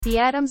The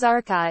Adams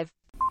Archive.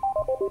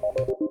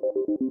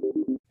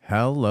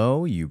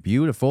 Hello, you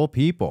beautiful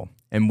people,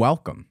 and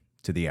welcome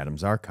to the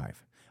Adams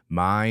Archive.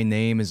 My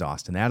name is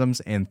Austin Adams,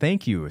 and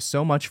thank you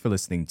so much for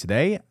listening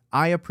today.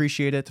 I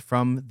appreciate it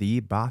from the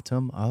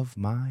bottom of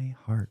my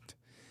heart.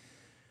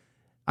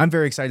 I'm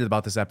very excited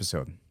about this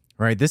episode,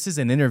 right? This is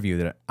an interview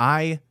that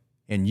I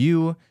and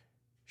you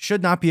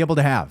should not be able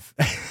to have.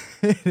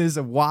 It is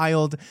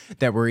wild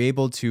that we're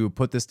able to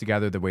put this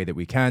together the way that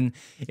we can.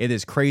 It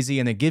is crazy,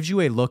 and it gives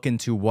you a look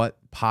into what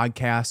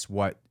podcasts,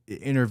 what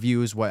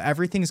interviews, what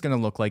everything's going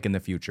to look like in the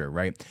future,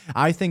 right?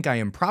 I think I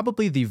am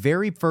probably the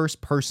very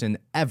first person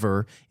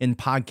ever in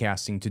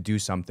podcasting to do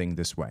something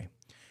this way.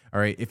 All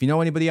right, if you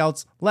know anybody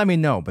else, let me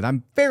know, but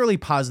I'm fairly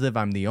positive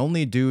I'm the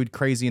only dude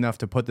crazy enough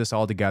to put this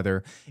all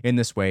together in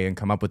this way and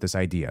come up with this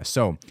idea.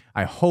 So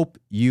I hope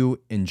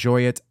you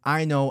enjoy it.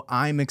 I know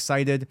I'm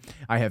excited.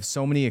 I have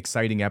so many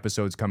exciting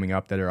episodes coming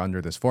up that are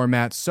under this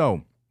format.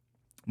 So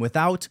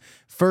without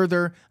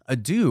further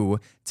ado,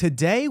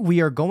 today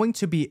we are going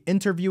to be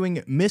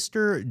interviewing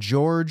Mr.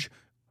 George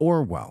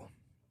Orwell.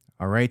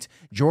 All right,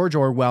 George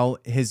Orwell,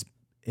 his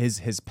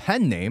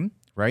pen name,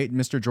 right?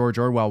 Mr. George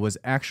Orwell was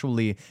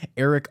actually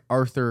Eric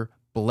Arthur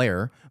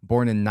Blair,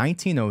 born in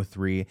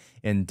 1903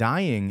 and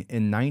dying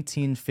in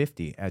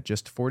 1950 at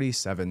just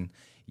 47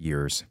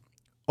 years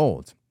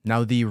old.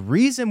 Now, the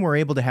reason we're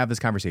able to have this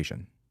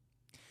conversation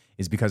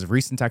is because of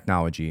recent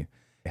technology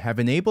have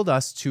enabled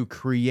us to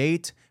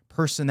create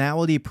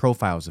personality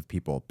profiles of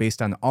people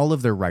based on all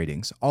of their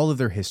writings, all of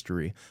their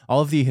history, all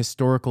of the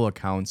historical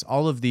accounts,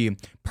 all of the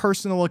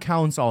personal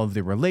accounts, all of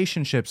the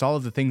relationships, all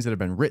of the things that have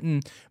been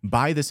written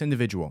by this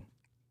individual,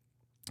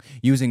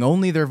 using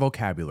only their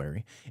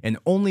vocabulary and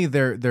only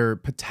their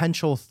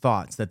potential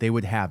thoughts that they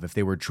would have if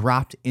they were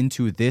dropped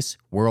into this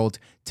world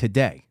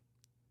today.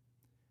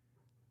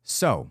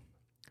 So,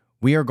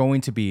 we are going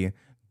to be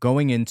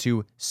going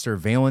into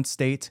surveillance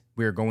state.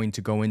 We are going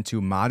to go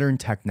into modern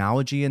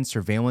technology and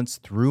surveillance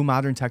through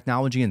modern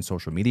technology and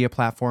social media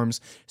platforms,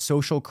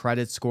 social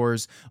credit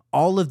scores,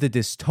 all of the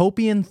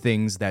dystopian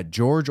things that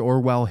George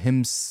Orwell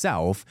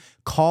himself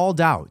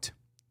called out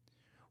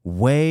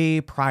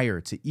way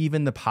prior to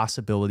even the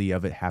possibility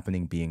of it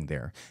happening being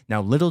there. Now,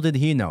 little did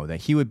he know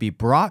that he would be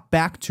brought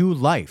back to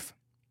life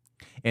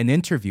and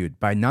interviewed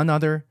by none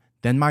other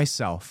than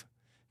myself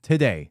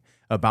today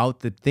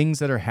about the things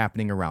that are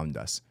happening around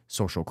us.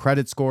 Social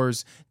credit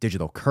scores,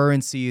 digital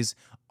currencies,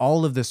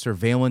 all of the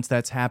surveillance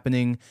that's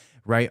happening,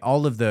 right?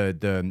 All of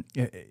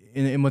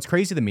and what's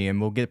crazy to me, and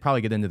we'll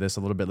probably get into this a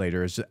little bit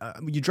later, is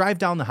you drive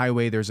down the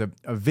highway, there's a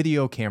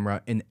video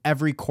camera in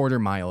every quarter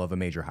mile of a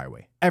major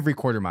highway, every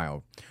quarter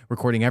mile,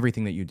 recording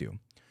everything that you do,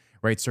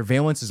 right?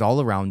 Surveillance is all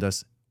around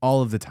us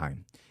all of the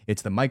time.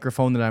 It's the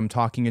microphone that I'm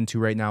talking into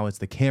right now. It's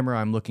the camera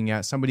I'm looking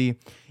at. Somebody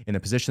in a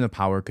position of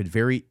power could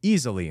very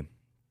easily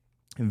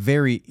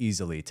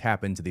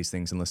tap into these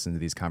things and listen to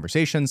these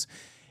conversations.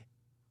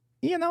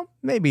 You know,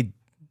 maybe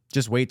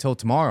just wait till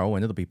tomorrow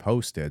and it'll be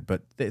posted.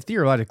 But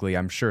theoretically,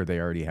 I'm sure they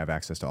already have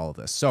access to all of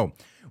this. So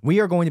we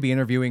are going to be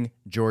interviewing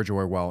George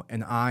Orwell,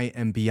 and I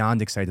am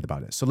beyond excited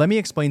about it. So let me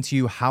explain to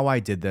you how I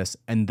did this,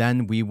 and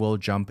then we will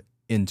jump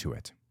into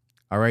it.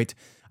 All right.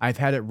 I've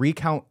had it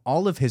recount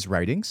all of his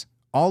writings,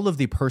 all of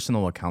the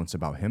personal accounts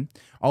about him,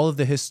 all of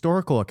the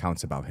historical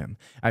accounts about him.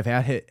 I've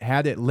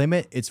had it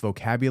limit its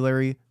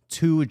vocabulary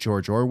to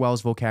George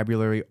Orwell's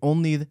vocabulary.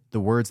 Only the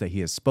words that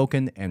he has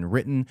spoken and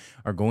written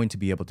are going to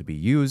be able to be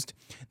used.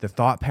 The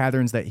thought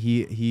patterns that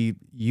he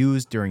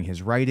used during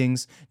his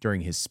writings, during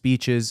his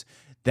speeches,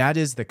 that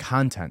is the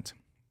content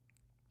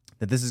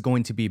that this is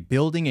going to be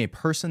building a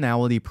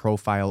personality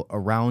profile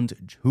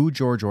around who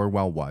George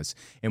Orwell was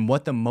and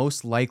what the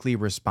most likely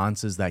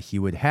responses that he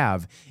would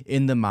have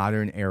in the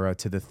modern era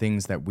to the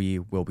things that we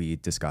will be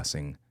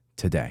discussing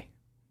today.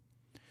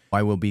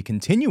 I will be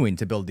continuing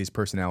to build these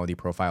personality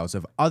profiles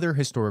of other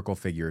historical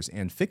figures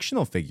and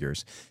fictional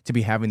figures to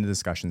be having the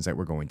discussions that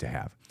we're going to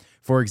have.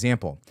 For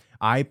example,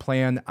 I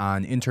plan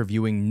on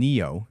interviewing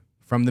Neo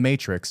from The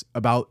Matrix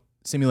about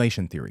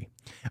simulation theory.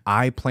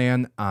 I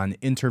plan on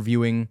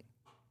interviewing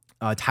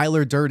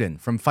Tyler Durden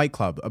from Fight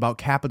Club about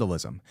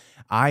capitalism.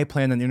 I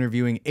plan on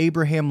interviewing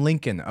Abraham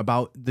Lincoln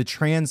about the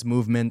trans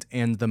movement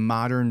and the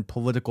modern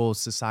political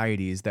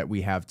societies that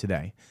we have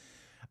today.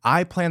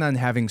 I plan on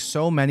having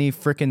so many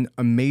freaking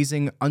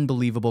amazing,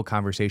 unbelievable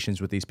conversations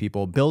with these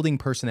people, building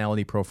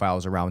personality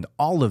profiles around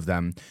all of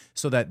them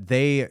so that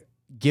they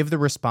give the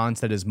response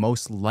that is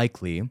most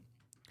likely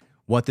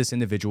what this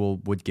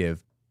individual would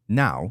give.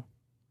 Now,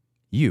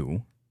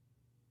 you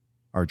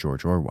are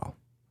George Orwell.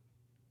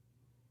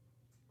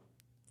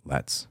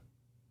 Let's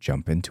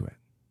jump into it.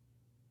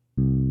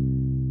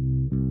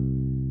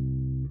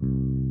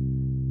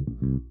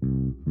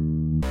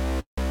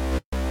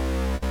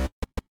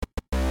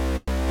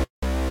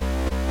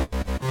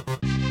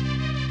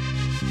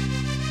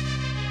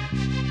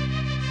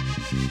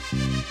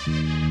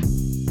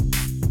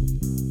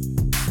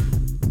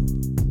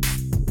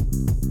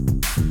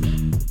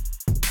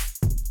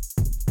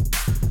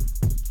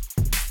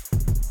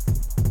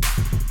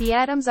 The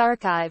Adams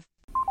Archive.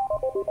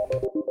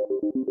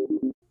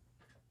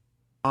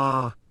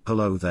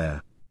 Hello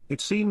there. It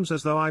seems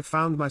as though I've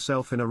found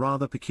myself in a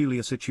rather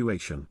peculiar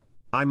situation.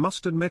 I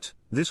must admit,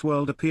 this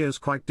world appears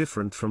quite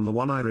different from the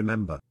one I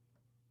remember.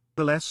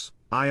 Nevertheless,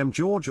 I am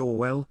George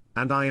Orwell,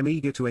 and I am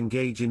eager to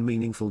engage in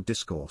meaningful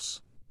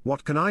discourse.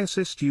 What can I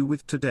assist you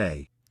with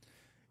today?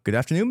 Good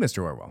afternoon,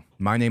 Mr. Orwell.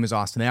 My name is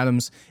Austin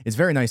Adams. It's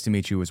very nice to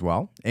meet you as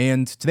well.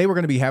 And today we're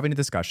going to be having a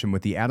discussion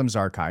with the Adams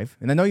Archive.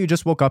 And I know you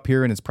just woke up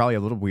here and it's probably a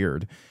little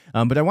weird,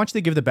 but I want you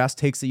to give the best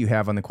takes that you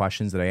have on the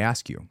questions that I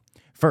ask you.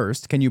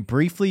 First, can you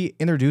briefly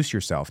introduce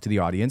yourself to the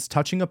audience,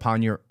 touching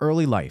upon your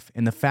early life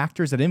and the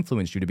factors that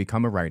influenced you to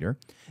become a writer?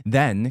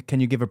 Then, can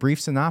you give a brief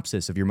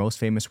synopsis of your most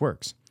famous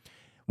works,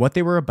 what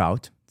they were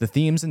about, the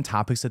themes and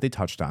topics that they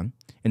touched on,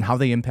 and how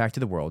they impacted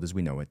the world as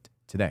we know it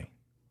today?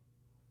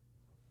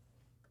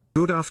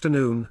 Good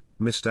afternoon,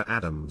 Mr.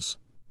 Adams.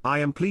 I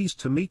am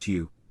pleased to meet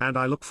you, and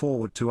I look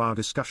forward to our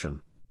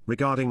discussion.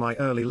 Regarding my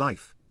early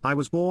life, I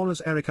was born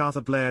as Eric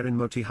Arthur Blair in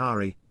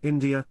Motihari,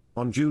 India,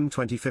 on June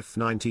 25,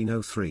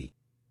 1903.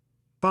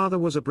 Father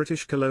was a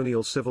British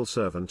colonial civil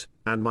servant,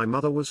 and my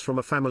mother was from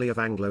a family of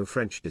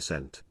Anglo-French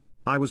descent.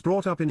 I was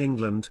brought up in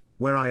England,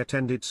 where I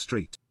attended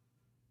St.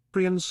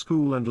 Cyprian's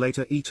School and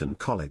later Eton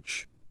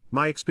College.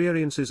 My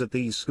experiences at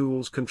these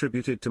schools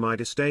contributed to my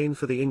disdain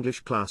for the English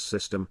class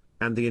system,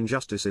 and the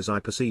injustices I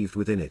perceived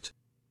within it.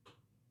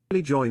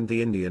 I joined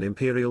the Indian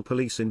Imperial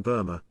Police in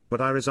Burma, but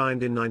I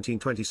resigned in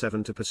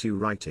 1927 to pursue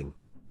writing.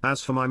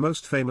 As for my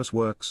most famous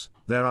works,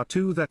 there are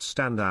two that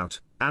stand out,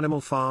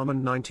 Animal Farm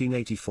and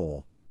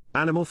 1984.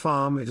 Animal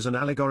Farm is an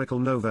allegorical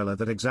novella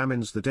that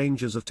examines the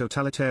dangers of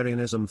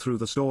totalitarianism through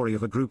the story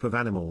of a group of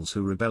animals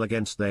who rebel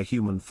against their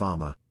human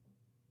farmer.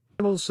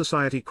 Animal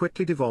society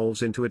quickly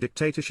devolves into a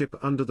dictatorship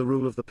under the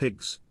rule of the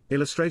pigs,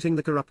 illustrating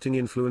the corrupting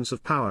influence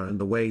of power and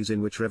the ways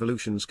in which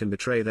revolutions can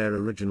betray their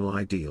original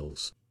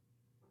ideals.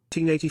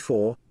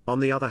 1984, on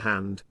the other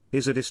hand,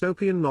 is a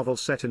dystopian novel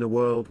set in a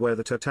world where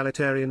the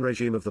totalitarian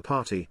regime of the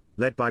party,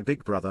 led by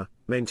Big Brother,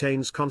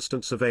 maintains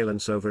constant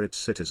surveillance over its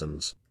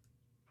citizens.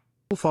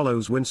 It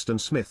follows Winston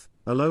Smith,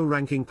 a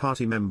low-ranking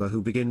party member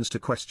who begins to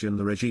question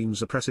the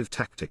regime's oppressive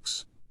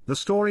tactics. The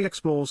story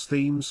explores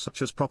themes such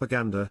as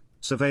propaganda,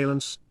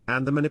 surveillance,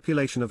 and the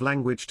manipulation of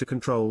language to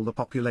control the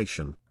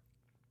population.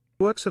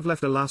 Works have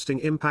left a lasting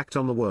impact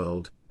on the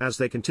world, as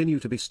they continue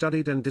to be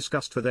studied and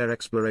discussed for their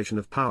exploration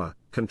of power,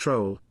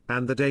 control,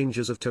 and the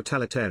dangers of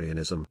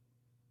totalitarianism.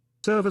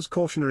 Serve as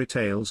cautionary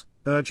tales,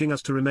 urging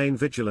us to remain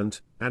vigilant,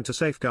 and to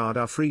safeguard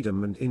our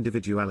freedom and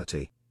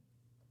individuality.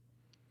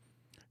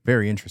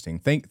 Very interesting.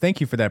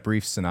 Thank you for that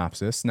brief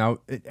synopsis. Now,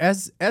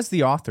 as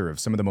the author of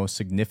some of the most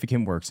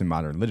significant works in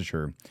modern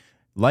literature,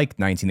 like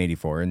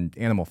 1984 and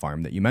Animal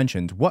Farm that you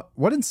mentioned,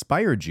 what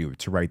inspired you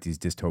to write these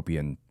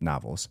dystopian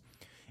novels?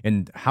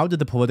 And how did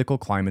the political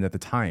climate at the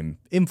time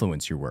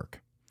influence your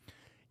work?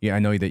 Yeah, I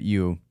know that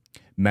you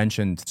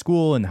mentioned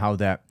school and how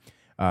that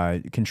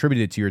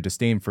contributed to your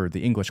disdain for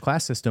the English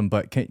class system,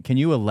 but can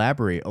you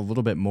elaborate a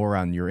little bit more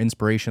on your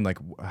inspiration? Like,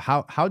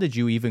 how did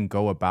you even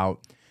go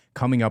about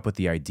coming up with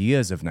the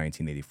ideas of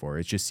 1984?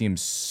 It just seems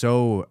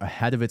so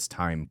ahead of its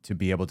time to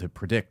be able to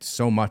predict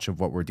so much of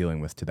what we're dealing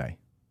with today.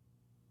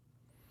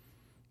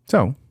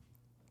 So,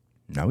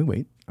 now we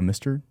wait on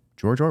Mr.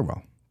 George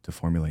Orwell to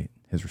formulate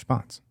his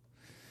response.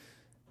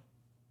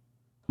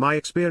 My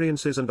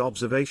experiences and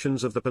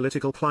observations of the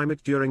political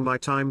climate during my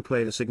time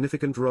played a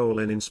significant role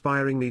in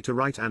inspiring me to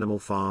write Animal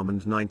Farm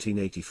and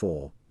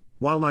 1984.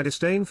 While my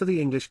disdain for the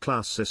English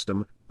class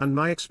system, and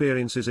my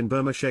experiences in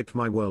Burma shaped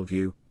my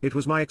worldview, it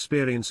was my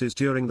experiences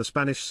during the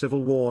Spanish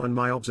Civil War and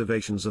my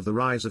observations of the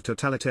rise of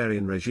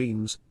totalitarian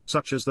regimes,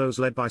 such as those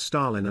led by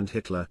Stalin and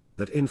Hitler,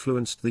 that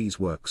influenced these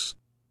works.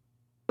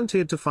 I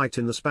volunteered to fight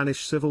in the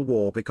Spanish Civil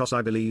War because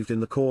I believed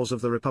in the cause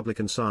of the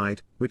Republican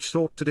side, which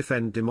sought to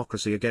defend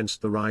democracy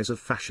against the rise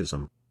of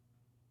fascism.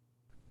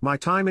 My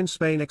time in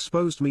Spain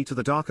exposed me to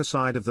the darker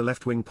side of the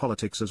left-wing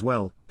politics as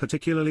well,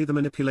 particularly the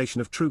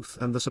manipulation of truth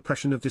and the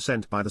suppression of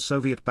dissent by the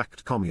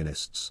Soviet-backed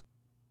communists.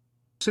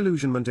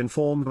 Disillusionment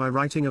informed my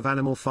writing of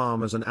Animal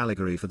Farm as an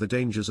allegory for the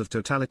dangers of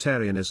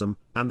totalitarianism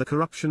and the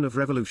corruption of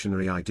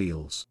revolutionary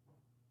ideals.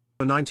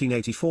 For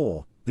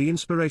 1984, the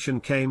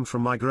inspiration came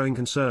from my growing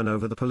concern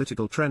over the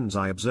political trends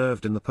I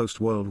observed in the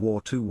post-World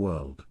War II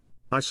world.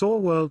 I saw a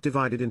world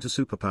divided into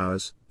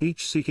superpowers,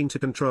 each seeking to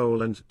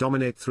control and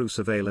dominate through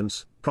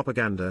surveillance,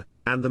 propaganda,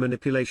 and the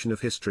manipulation of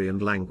history and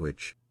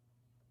language.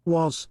 It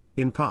was,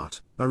 in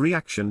part, a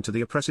reaction to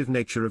the oppressive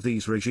nature of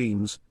these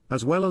regimes,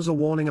 as well as a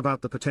warning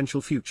about the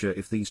potential future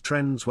if these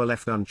trends were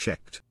left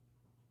unchecked.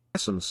 In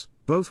essence,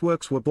 both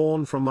works were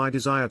born from my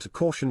desire to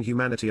caution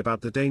humanity about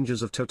the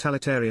dangers of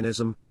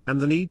totalitarianism, and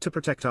the need to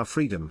protect our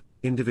freedom,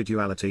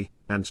 individuality,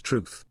 and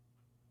truth.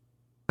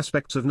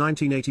 Aspects of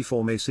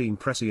 1984 may seem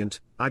prescient.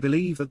 I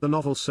believe that the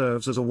novel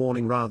serves as a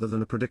warning rather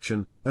than a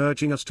prediction,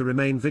 urging us to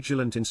remain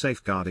vigilant in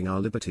safeguarding our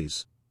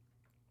liberties.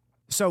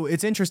 So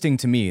it's interesting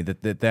to me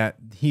that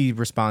he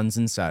responds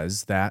and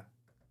says that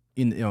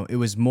it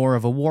was more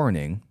of a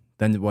warning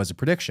than it was a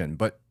prediction.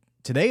 But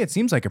today it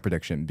seems like a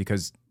prediction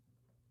because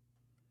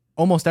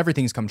almost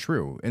everything's come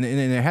true. And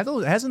it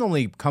hasn't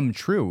only come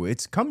true,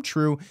 it's come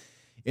true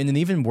in an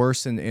even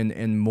worse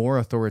and more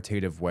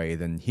authoritative way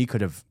than he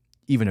could have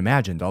even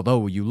imagined.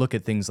 Although you look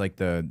at things like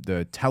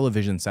the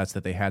television sets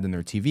that they had in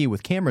their TV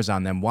with cameras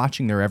on them,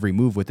 watching their every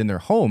move within their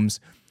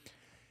homes,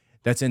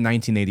 that's in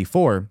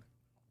 1984.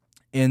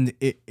 And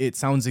it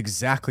sounds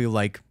exactly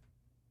like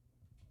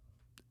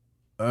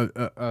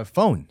a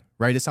phone,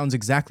 right? It sounds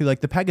exactly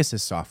like the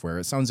Pegasus software.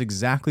 It sounds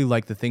exactly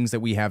like the things that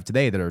we have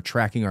today that are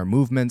tracking our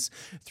movements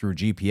through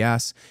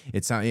GPS.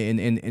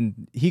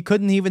 And he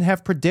couldn't even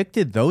have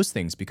predicted those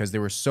things because they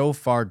were so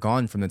far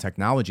gone from the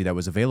technology that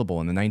was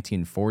available in the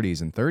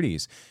 1940s and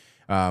 30s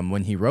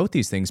when he wrote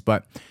these things.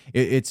 But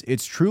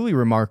it's truly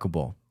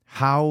remarkable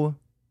how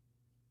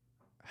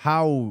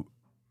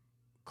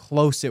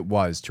close it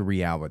was to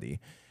reality.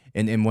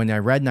 And when I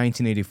read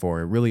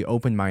 1984, it really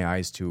opened my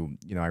eyes to,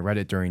 I read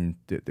it during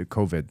the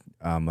COVID,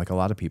 like a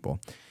lot of people,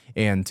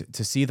 and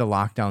to see the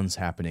lockdowns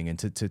happening and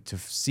to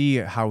see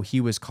how he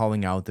was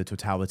calling out the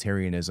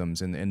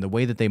totalitarianisms and the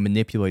way that they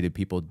manipulated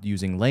people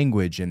using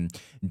language and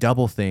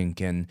doublethink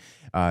and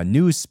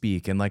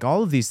newspeak and like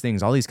all of these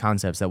things, all these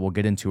concepts that we'll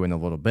get into in a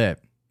little bit.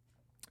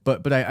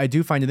 But I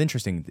do find it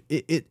interesting.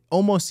 It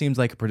almost seems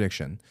like a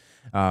prediction.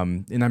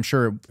 And I'm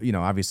sure,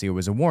 obviously it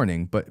was a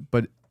warning,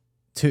 but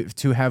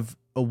to have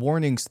a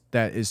warning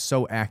that is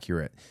so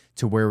accurate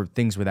to where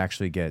things would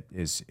actually get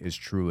is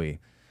truly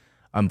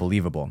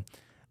unbelievable.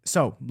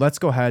 So let's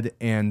go ahead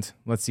and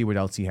let's see what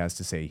else he has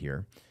to say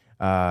here.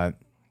 I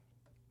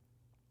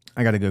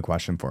got a good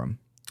question for him.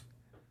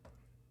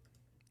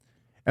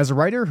 As a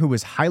writer who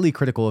was highly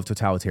critical of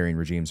totalitarian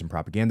regimes and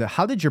propaganda,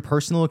 how did your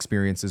personal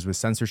experiences with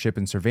censorship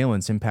and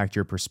surveillance impact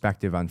your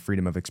perspective on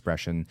freedom of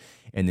expression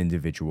and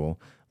individual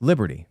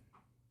liberty?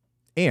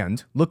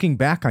 And looking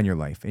back on your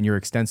life and your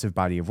extensive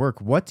body of work,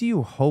 what do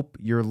you hope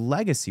your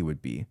legacy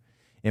would be?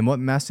 And what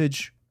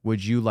message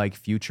would you like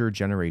future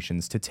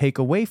generations to take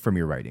away from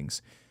your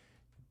writings?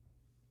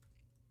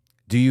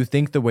 Do you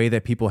think the way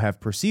that people have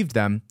perceived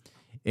them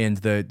and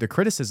the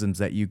criticisms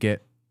that you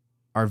get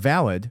are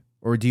valid?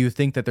 Or do you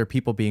think that they're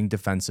people being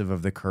defensive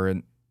of the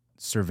current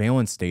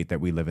surveillance state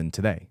that we live in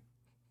today?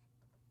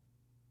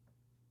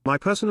 My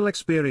personal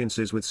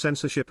experiences with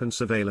censorship and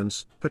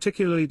surveillance,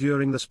 particularly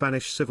during the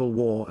Spanish Civil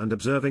War and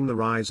observing the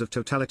rise of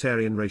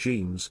totalitarian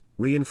regimes,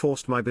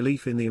 reinforced my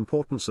belief in the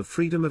importance of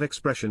freedom of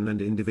expression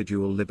and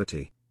individual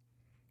liberty.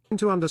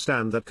 To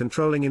understand that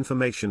controlling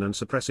information and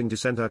suppressing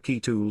dissent are key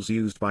tools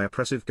used by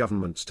oppressive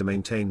governments to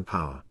maintain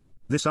power.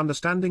 This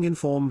understanding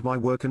informed my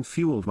work and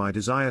fueled my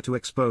desire to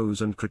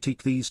expose and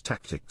critique these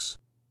tactics.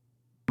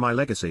 My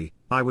legacy,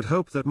 I would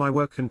hope that my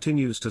work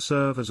continues to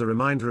serve as a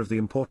reminder of the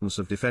importance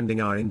of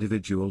defending our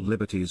individual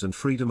liberties and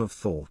freedom of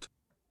thought.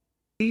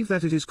 I believe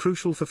that it is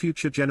crucial for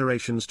future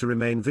generations to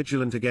remain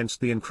vigilant against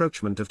the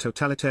encroachment of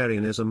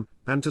totalitarianism,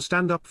 and to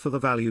stand up for the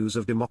values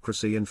of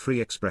democracy and free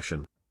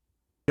expression.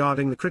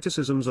 Regarding the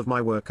criticisms of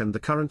my work and the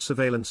current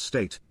surveillance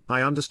state,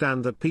 I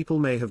understand that people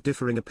may have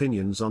differing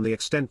opinions on the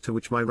extent to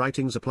which my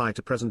writings apply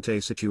to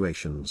present-day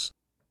situations.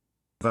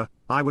 However,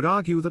 I would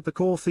argue that the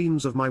core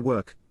themes of my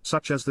work,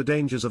 such as the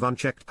dangers of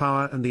unchecked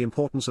power and the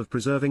importance of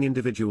preserving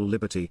individual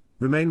liberty,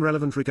 remain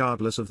relevant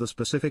regardless of the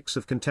specifics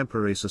of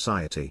contemporary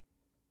society.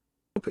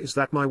 My hope is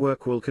that my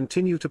work will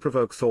continue to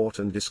provoke thought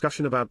and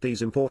discussion about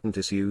these important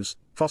issues,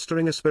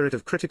 fostering a spirit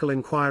of critical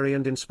inquiry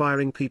and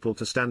inspiring people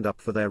to stand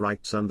up for their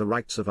rights and the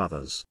rights of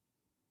others.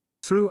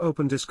 Through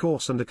open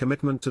discourse and a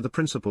commitment to the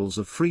principles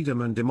of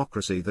freedom and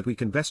democracy that we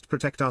can best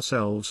protect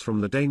ourselves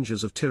from the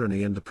dangers of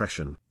tyranny and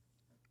oppression.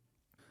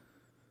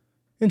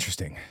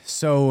 Interesting.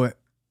 So,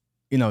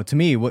 to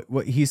me,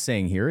 what he's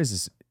saying here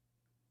is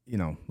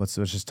let's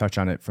just touch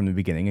on it from the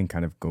beginning and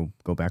kind of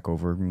go back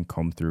over and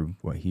comb through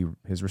what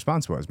his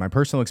response was. My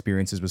personal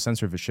experiences with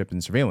censorship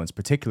and surveillance,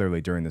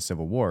 particularly during the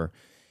Civil War,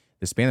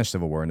 the Spanish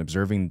Civil War, and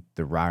observing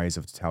the rise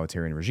of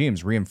totalitarian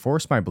regimes,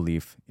 reinforced my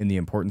belief in the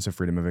importance of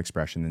freedom of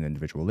expression and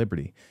individual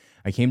liberty.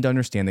 I came to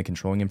understand that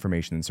controlling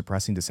information and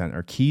suppressing dissent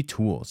are key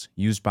tools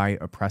used by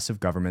oppressive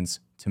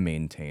governments to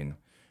maintain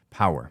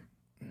power.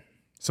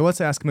 So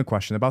let's ask him a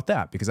question about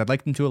that, because I'd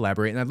like him to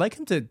elaborate, and I'd like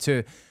him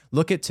to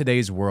look at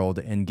today's world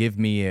and give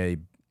me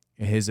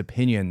his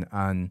opinion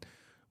on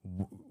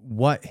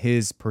what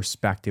his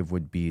perspective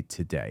would be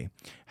today.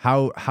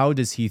 How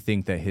does he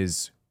think that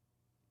his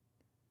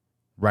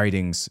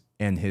writings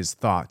and his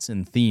thoughts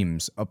and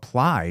themes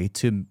apply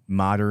to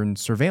modern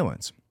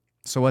surveillance?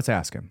 So let's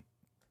ask him.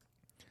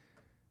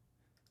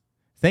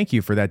 Thank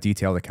you for that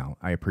detailed account.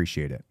 I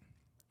appreciate it.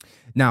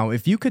 Now,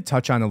 if you could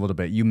touch on a little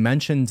bit, you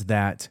mentioned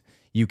that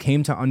you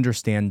came to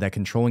understand that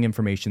controlling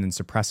information and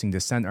suppressing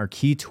dissent are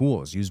key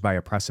tools used by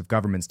oppressive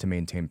governments to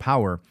maintain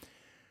power.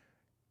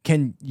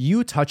 Can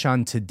you touch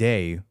on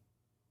today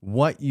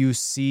what you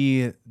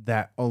see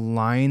that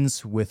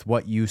aligns with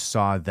what you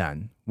saw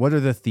then? What are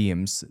the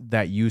themes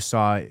that you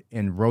saw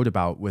and wrote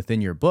about within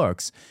your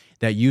books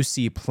that you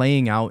see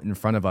playing out in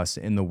front of us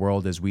in the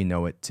world as we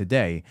know it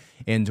today?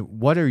 And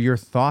what are your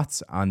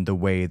thoughts on the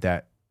way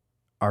that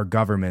our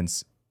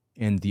governments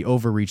and the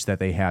overreach that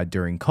they had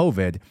during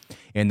COVID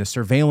and the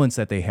surveillance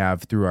that they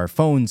have through our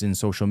phones and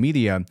social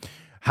media,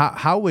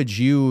 how would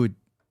you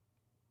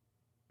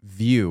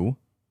view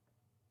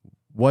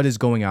what is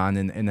going on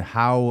and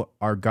how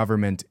our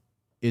government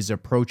is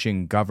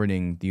approaching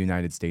governing the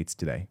United States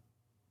today?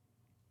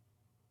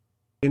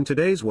 In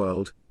today's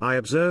world, I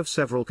observe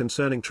several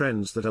concerning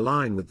trends that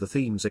align with the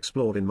themes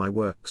explored in my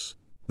works.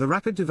 The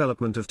rapid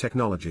development of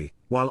technology,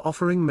 while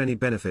offering many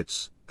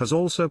benefits, has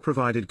also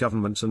provided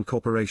governments and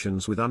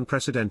corporations with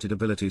unprecedented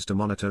abilities to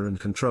monitor and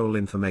control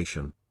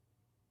information.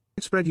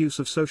 Widespread use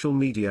of social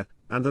media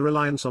and the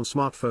reliance on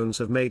smartphones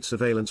have made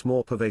surveillance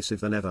more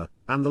pervasive than ever,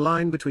 and the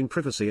line between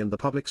privacy and the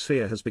public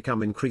sphere has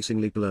become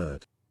increasingly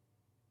blurred.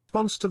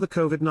 Response to the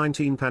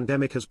COVID-19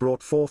 pandemic has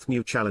brought forth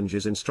new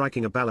challenges in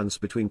striking a balance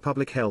between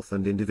public health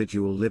and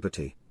individual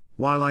liberty.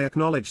 While I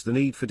acknowledge the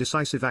need for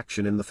decisive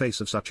action in the face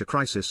of such a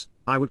crisis,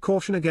 I would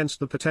caution against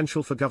the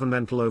potential for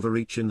governmental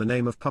overreach in the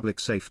name of public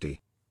safety.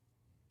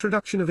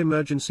 Introduction of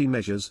emergency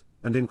measures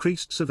and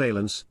increased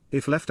surveillance,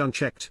 if left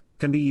unchecked,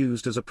 can be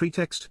used as a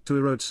pretext to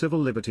erode civil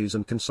liberties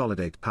and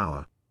consolidate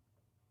power.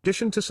 In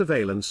addition to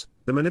surveillance,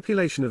 the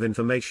manipulation of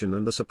information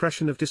and the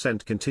suppression of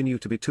dissent continue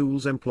to be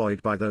tools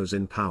employed by those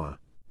in power.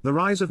 The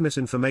rise of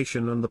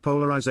misinformation and the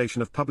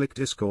polarization of public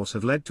discourse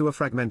have led to a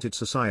fragmented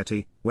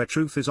society, where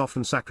truth is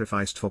often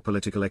sacrificed for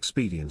political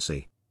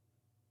expediency.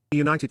 In the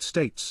United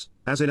States,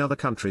 as in other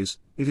countries,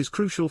 it is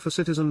crucial for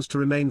citizens to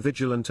remain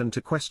vigilant and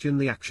to question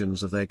the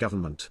actions of their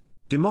government.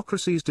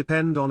 Democracies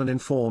depend on an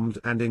informed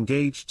and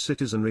engaged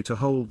citizenry to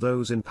hold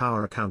those in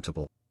power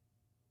accountable.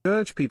 I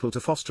urge people to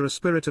foster a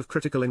spirit of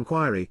critical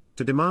inquiry,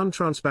 to demand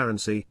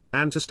transparency,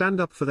 and to stand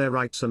up for their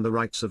rights and the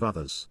rights of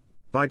others.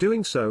 By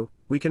doing so,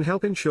 we can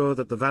help ensure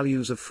that the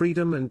values of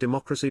freedom and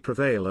democracy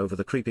prevail over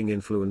the creeping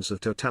influence of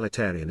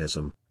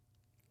totalitarianism.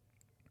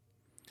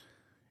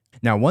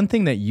 Now, one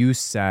thing that you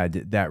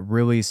said that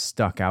really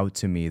stuck out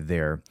to me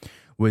there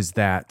was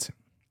that,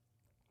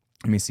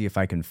 let me see if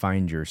I can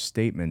find your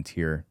statement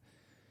here,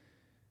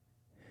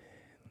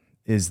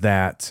 is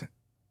that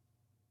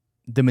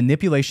the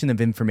manipulation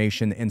of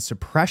information and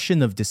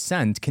suppression of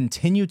dissent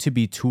continue to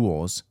be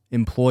tools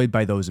employed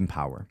by those in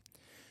power.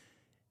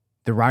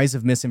 The rise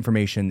of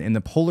misinformation and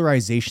the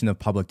polarization of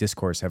public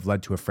discourse have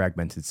led to a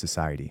fragmented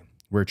society,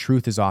 where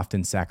truth is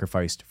often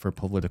sacrificed for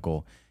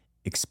political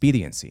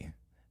expediency.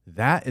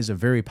 That is a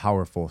very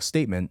powerful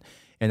statement,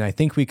 and I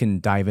think we can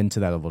dive into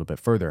that a little bit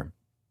further.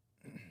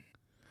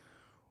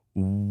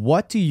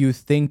 What do you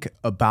think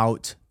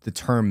about the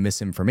term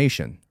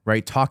misinformation,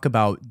 right? Talk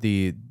about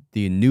the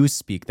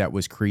newspeak that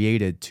was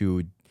created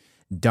to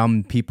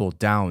dumb people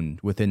down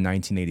within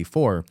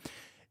 1984.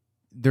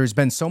 There's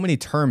been so many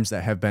terms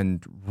that have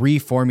been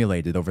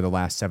reformulated over the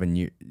last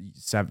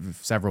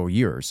several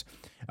years.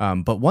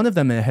 But one of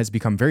them that has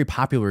become very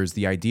popular is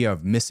the idea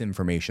of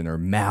misinformation or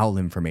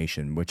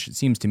malinformation, which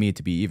seems to me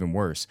to be even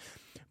worse.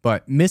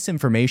 But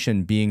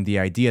misinformation being the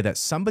idea that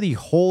somebody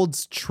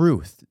holds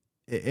truth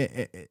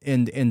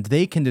and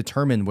they can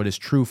determine what is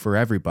true for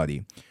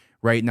everybody.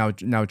 Right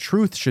now,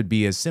 truth should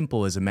be as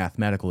simple as a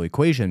mathematical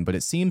equation, but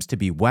it seems to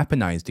be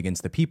weaponized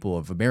against the people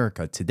of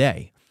America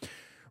today.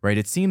 Right,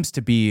 it seems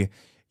to be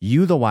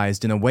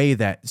utilized in a way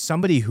that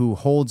somebody who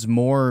holds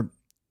more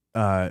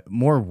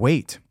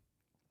weight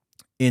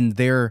in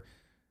their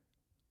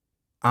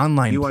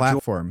online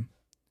platform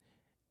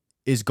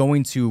is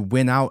going to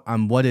win out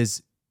on what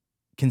is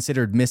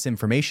considered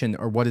misinformation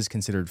or what is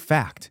considered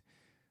fact.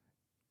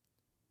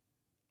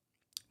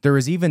 There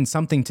is even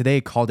something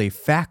today called a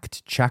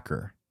fact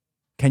checker.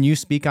 Can you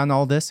speak on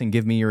all this and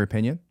give me your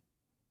opinion?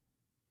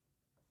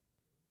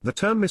 The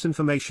term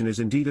misinformation is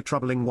indeed a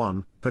troubling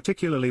one,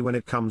 particularly when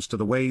it comes to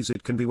the ways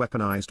it can be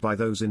weaponized by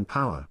those in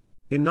power.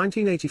 In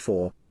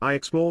 1984, I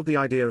explored the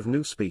idea of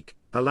newspeak,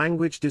 a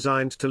language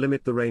designed to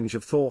limit the range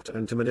of thought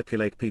and to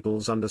manipulate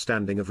people's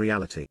understanding of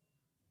reality.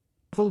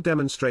 Orwell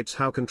demonstrates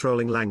how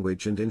controlling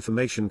language and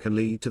information can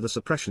lead to the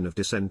suppression of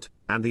dissent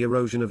and the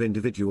erosion of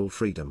individual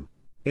freedom.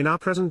 In our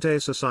present-day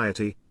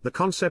society, the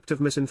concept of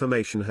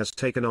misinformation has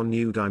taken on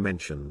new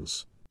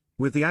dimensions.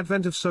 With the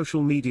advent of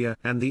social media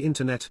and the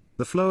internet,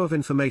 the flow of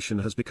information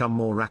has become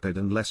more rapid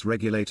and less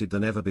regulated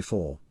than ever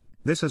before.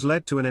 This has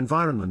led to an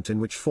environment in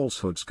which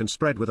falsehoods can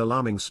spread with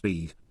alarming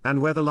speed,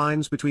 and where the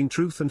lines between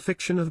truth and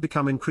fiction have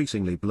become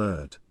increasingly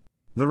blurred.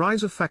 The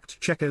rise of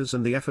fact-checkers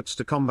and the efforts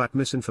to combat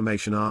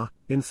misinformation are,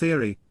 in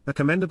theory, a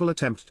commendable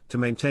attempt to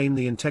maintain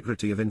the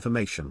integrity of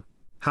information.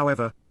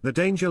 However, the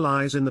danger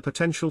lies in the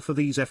potential for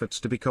these efforts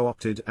to be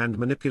co-opted and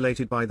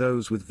manipulated by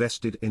those with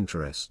vested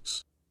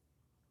interests.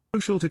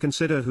 Crucial to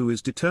consider who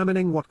is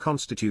determining what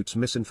constitutes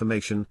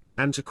misinformation,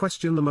 and to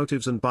question the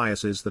motives and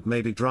biases that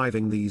may be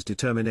driving these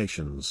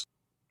determinations.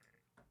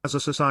 As a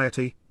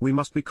society, we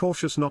must be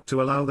cautious not to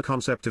allow the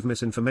concept of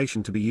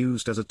misinformation to be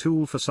used as a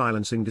tool for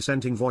silencing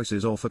dissenting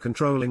voices or for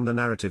controlling the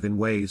narrative in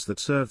ways that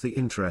serve the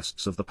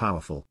interests of the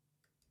powerful.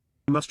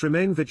 We must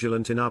remain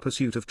vigilant in our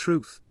pursuit of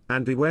truth,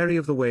 and be wary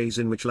of the ways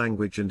in which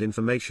language and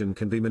information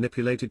can be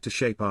manipulated to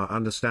shape our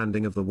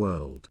understanding of the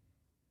world.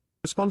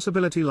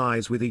 Responsibility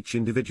lies with each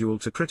individual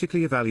to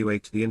critically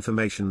evaluate the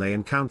information they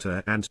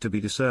encounter and to be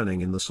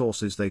discerning in the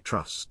sources they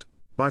trust.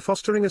 By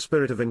fostering a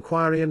spirit of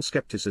inquiry and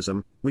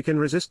skepticism, we can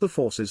resist the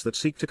forces that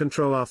seek to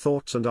control our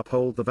thoughts and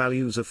uphold the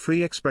values of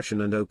free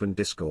expression and open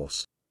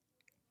discourse.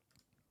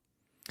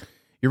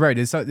 You're right.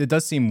 It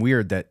does seem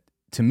weird that,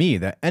 to me,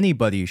 that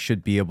anybody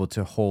should be able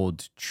to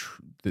hold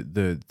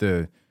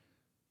the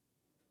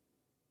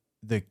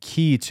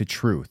key to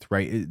truth,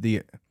 right?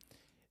 The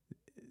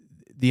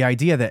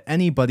idea that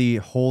anybody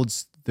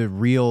holds the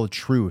real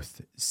truth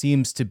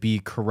seems to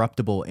be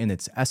corruptible in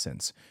its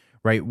essence,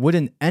 right?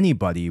 Wouldn't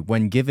anybody,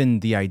 when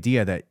given the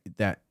idea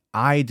that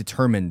I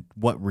determine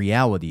what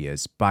reality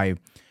is by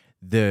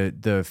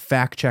the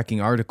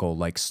fact-checking article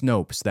like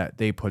Snopes that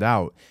they put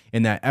out,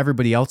 and that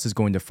everybody else is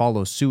going to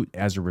follow suit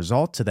as a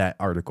result to that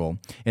article,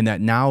 and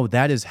that now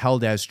that is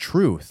held as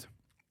truth,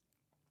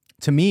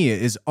 to me,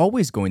 is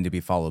always going to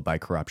be followed by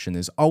corruption,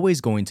 is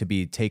always going to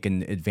be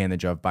taken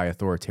advantage of by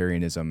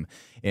authoritarianism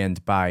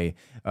and by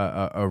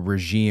a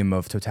regime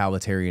of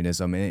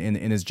totalitarianism,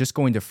 and is just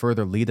going to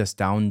further lead us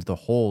down the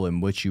hole in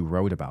which you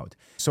wrote about.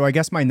 So I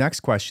guess my next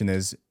question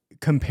is,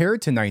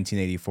 compared to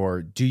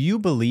 1984, do you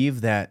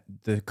believe that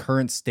the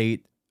current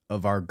state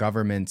of our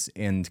governments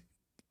and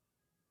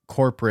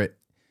corporate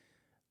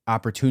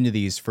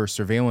opportunities for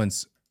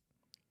surveillance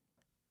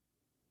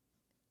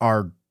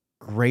are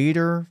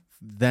greater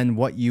than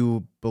what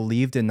you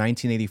believed in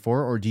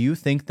 1984? Or do you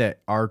think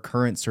that our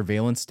current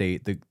surveillance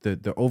state,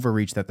 the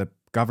overreach that the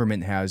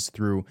government has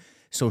through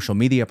social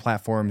media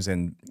platforms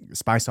and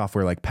spy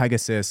software like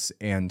Pegasus,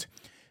 and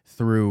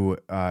through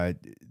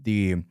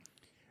the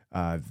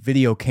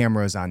video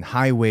cameras on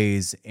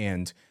highways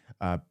and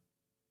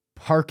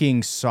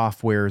parking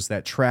softwares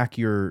that track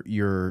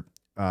your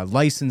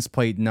license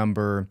plate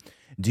number,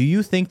 do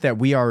you think that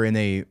we are in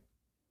a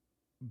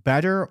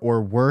better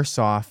or worse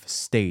off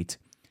state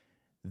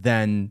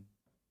than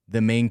the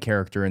main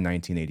character in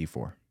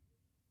 1984?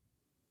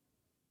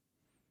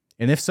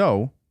 And if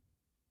so,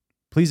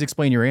 please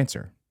explain your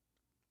answer.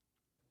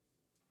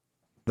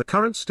 The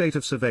current state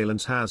of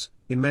surveillance has,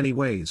 in many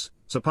ways,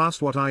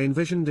 surpassed what I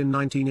envisioned in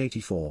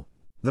 1984.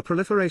 The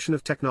proliferation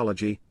of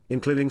technology,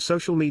 including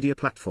social media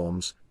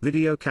platforms,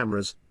 video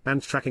cameras,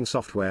 and tracking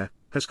software,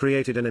 has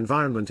created an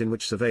environment in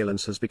which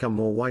surveillance has become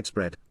more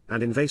widespread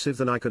and invasive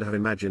than I could have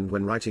imagined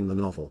when writing the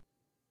novel.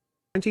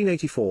 In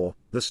 1984,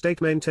 the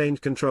state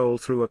maintained control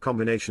through a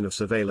combination of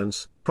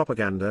surveillance,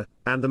 propaganda,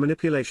 and the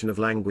manipulation of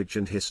language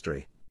and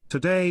history.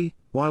 Today,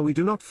 while we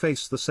do not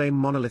face the same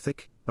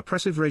monolithic,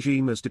 oppressive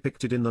regime as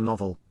depicted in the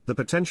novel, the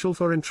potential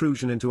for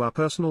intrusion into our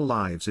personal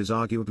lives is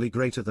arguably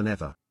greater than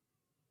ever.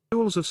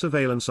 Tools of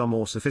surveillance are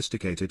more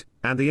sophisticated,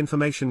 and the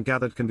information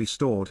gathered can be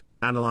stored,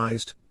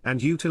 analyzed,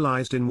 and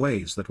utilized in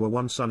ways that were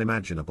once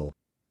unimaginable.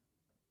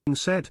 That being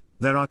said,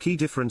 there are key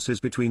differences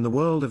between the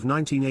world of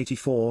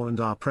 1984 and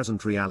our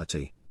present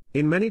reality.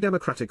 In many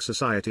democratic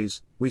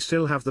societies, we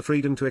still have the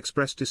freedom to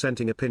express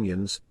dissenting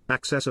opinions,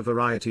 access a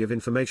variety of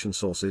information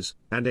sources,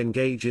 and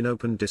engage in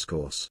open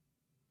discourse.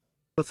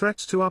 The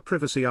threats to our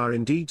privacy are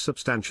indeed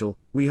substantial.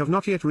 We have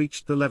not yet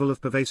reached the level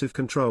of pervasive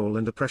control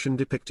and oppression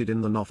depicted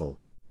in the novel.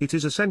 It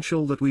is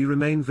essential that we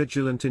remain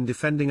vigilant in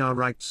defending our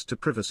rights to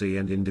privacy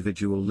and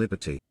individual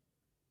liberty.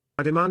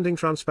 By demanding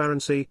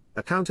transparency,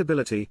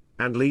 accountability,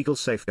 and legal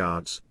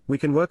safeguards, we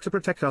can work to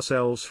protect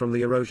ourselves from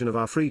the erosion of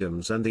our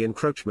freedoms and the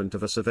encroachment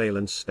of a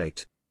surveillance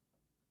state.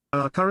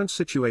 Our current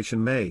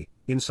situation may,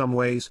 in some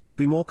ways,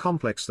 be more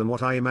complex than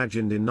what I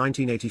imagined in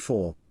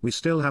 1984, we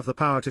still have the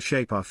power to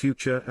shape our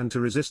future and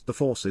to resist the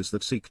forces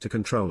that seek to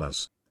control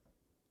us.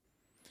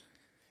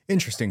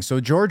 Interesting.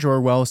 So George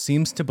Orwell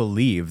seems to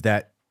believe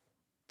that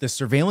the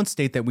surveillance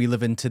state that we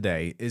live in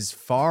today is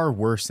far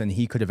worse than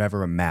he could have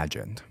ever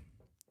imagined.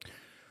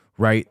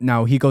 Right?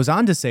 Now, he goes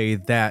on to say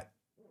that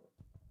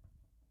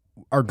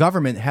our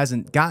government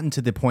hasn't gotten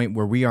to the point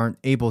where we aren't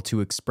able to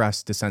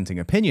express dissenting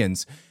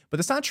opinions, but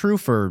it's not true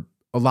for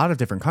a lot of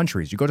different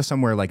countries. You go to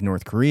somewhere like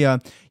North Korea,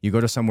 you go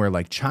to somewhere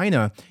like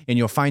China, and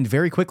you'll find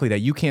very quickly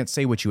that you can't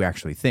say what you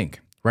actually think,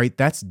 right?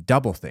 That's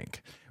doublethink,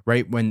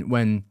 right?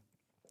 When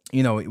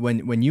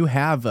you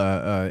have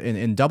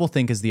and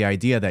doublethink is the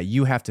idea that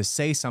you have to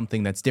say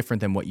something that's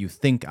different than what you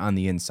think on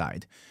the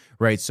inside,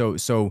 right?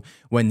 So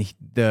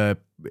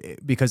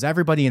because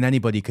everybody and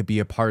anybody could be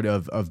a part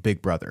of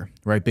Big Brother,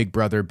 right? Big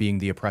Brother being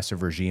the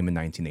oppressive regime in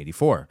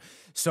 1984.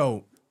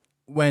 So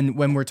when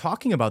we're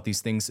talking about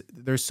these things,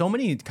 there's so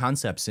many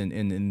concepts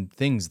in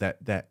things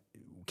that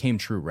came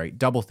true, right?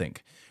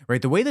 Doublethink,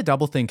 right? The way that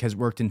doublethink has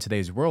worked in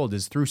today's world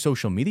is through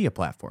social media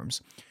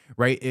platforms,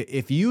 right?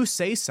 If you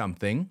say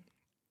something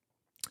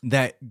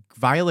that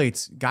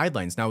violates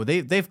guidelines. Now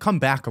they've come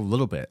back a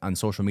little bit on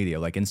social media,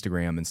 like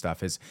Instagram and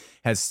stuff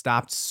has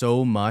stopped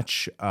so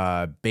much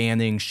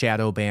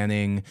shadow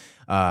banning,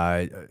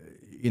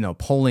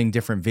 pulling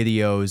different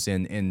videos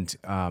and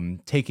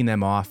taking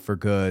them off for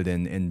good,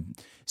 and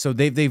so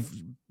they've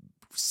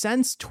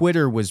since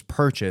Twitter was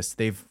purchased,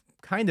 they've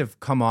kind of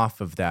come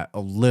off of that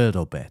a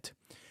little bit,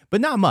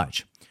 but not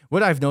much.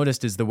 what I've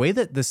noticed is the way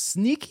that the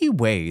sneaky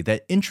way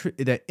that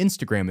that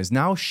Instagram is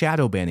now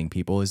shadow banning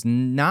people is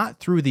not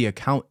through the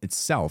account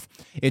itself.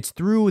 It's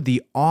through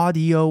the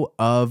audio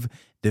of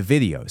the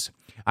videos.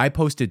 I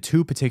posted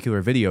 2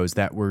 particular videos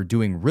that were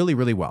doing really,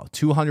 really well,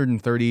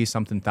 230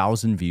 something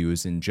thousand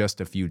views in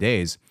just a few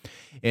days.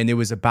 And it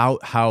was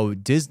about how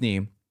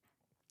Disney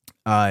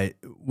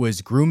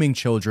was grooming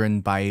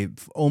children by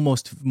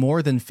almost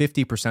more than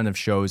 50% of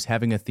shows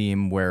having a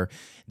theme where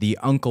the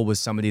uncle was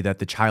somebody that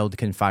the child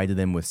confided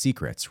in with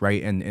secrets,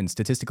 right? And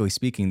statistically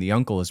speaking, the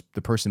uncle is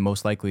the person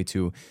most likely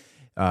to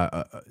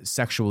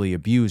sexually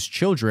abuse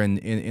children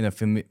in a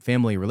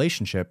family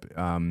relationship.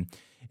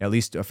 At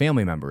least a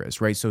family member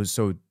is, right?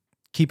 So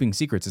keeping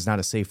secrets is not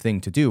a safe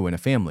thing to do in a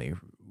family,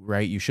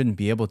 right? You shouldn't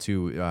be able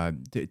to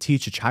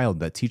teach a child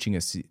that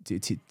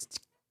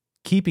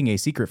keeping a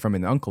secret from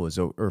an uncle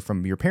or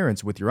from your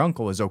parents with your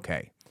uncle is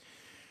okay.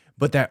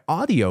 But that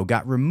audio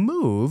got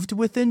removed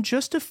within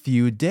just a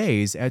few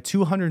days at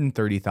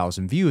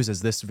 230,000 views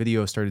as this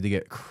video started to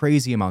get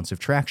crazy amounts of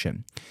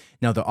traction.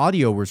 Now, the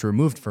audio was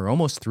removed for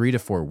almost 3 to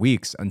 4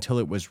 weeks until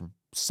it was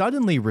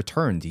suddenly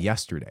returned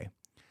yesterday.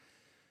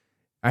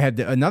 I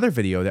had another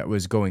video that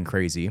was going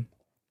crazy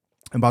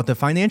about the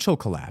financial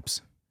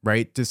collapse,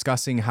 right?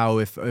 Discussing how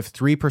if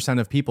 3%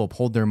 of people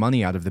pulled their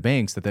money out of the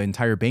banks, that the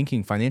entire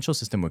banking financial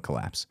system would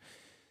collapse.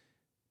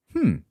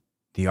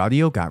 The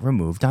audio got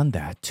removed on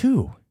that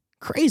too.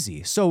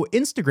 Crazy. So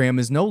Instagram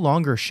is no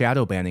longer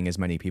shadow banning as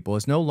many people,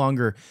 is no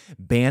longer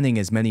banning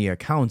as many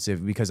accounts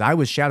because I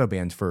was shadow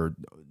banned for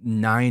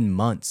 9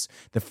 months.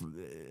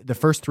 The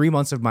first 3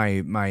 months of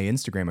my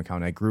Instagram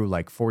account, I grew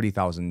like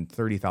 40,000,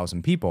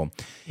 30,000 people.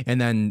 And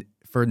then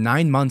for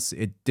 9 months,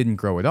 it didn't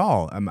grow at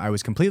all. I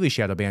was completely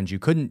shadow banned. You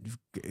couldn't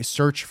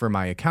search for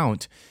my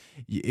account.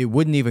 It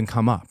wouldn't even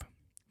come up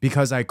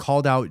because I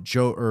called out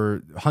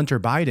Hunter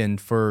Biden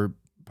for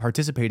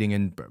participating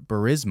in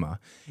Burisma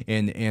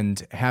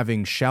and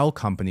having shell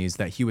companies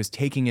that he was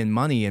taking in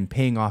money and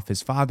paying off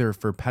his father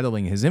for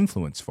peddling his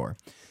influence for.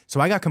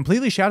 So I got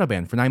completely shadow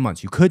banned for 9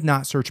 months. You could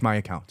not search my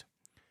account.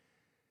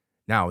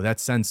 Now,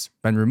 that's since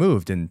been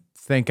removed, and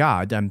thank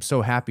God, I'm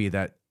so happy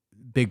that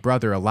Big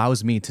Brother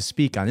allows me to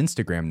speak on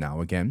Instagram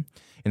now again,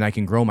 and I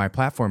can grow my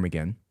platform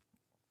again.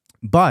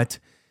 But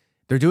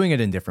they're doing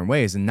it in different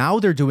ways, and now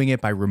they're doing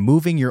it by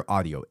removing your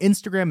audio.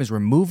 Instagram is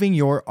removing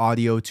your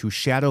audio to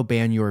shadow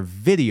ban your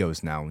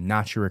videos now,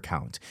 not your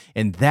account.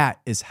 And that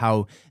is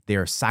how they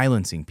are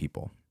silencing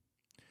people,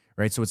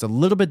 right? So it's a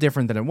little bit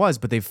different than it was,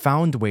 but they've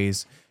found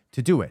ways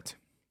to do it,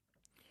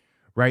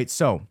 right?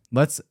 So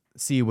let's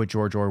see what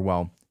George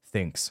Orwell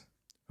thinks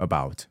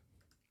about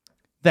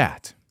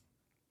that.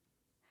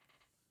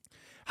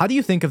 How do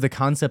you think of the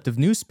concept of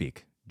newspeak,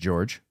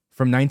 George,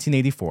 from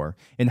 1984,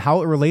 and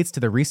how it relates to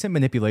the recent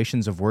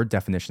manipulations of word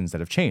definitions that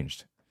have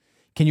changed?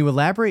 Can you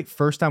elaborate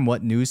first on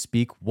what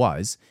newspeak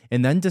was,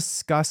 and then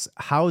discuss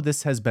how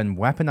this has been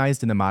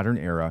weaponized in the modern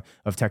era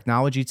of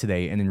technology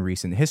today and in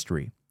recent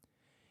history?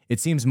 It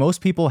seems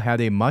most people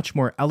had a much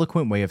more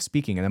eloquent way of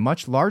speaking and a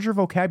much larger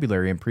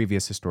vocabulary in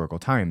previous historical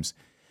times.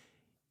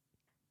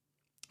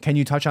 Can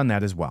you touch on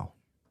that as well?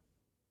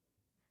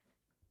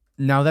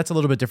 Now, that's a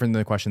little bit different than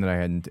the question that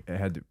I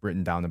had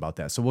written down about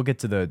that. So we'll get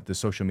to the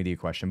social media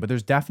question. But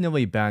there's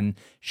definitely been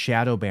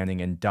shadow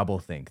banning and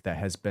doublethink that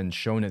has been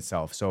shown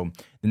itself. So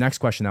the next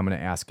question I'm going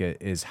to ask it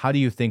is, how do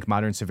you think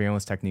modern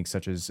surveillance techniques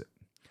such as...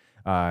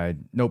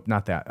 nope,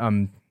 not that.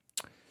 I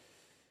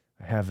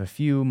have a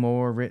few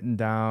more written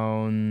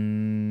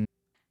down.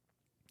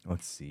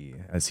 Let's see,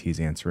 as he's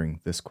answering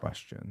this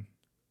question.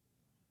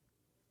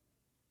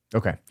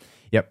 Okay.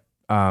 Yep.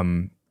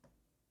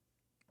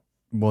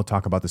 We'll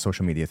talk about the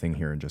social media thing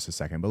here in just a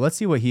second, but let's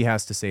see what he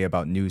has to say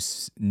about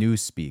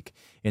newspeak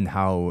and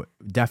how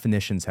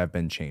definitions have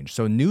been changed.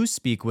 So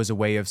newspeak was a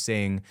way of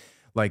saying,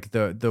 like,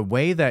 the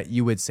way that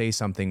you would say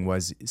something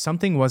was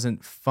something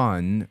wasn't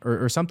fun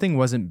or something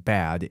wasn't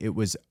bad. It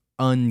was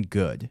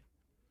ungood,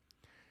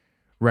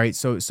 right?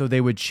 So they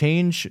would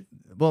change.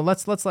 Well,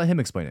 let's let him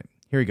explain it.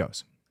 Here he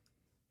goes.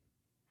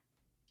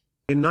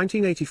 In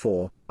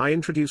 1984, I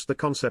introduced the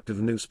concept of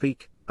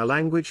newspeak, a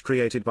language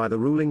created by the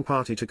ruling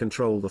party to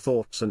control the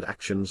thoughts and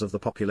actions of the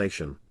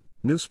population.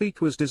 Newspeak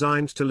was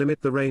designed to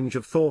limit the range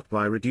of thought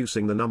by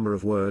reducing the number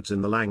of words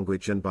in the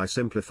language and by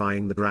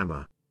simplifying the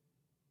grammar.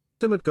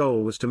 The ultimate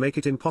goal was to make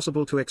it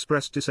impossible to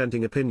express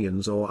dissenting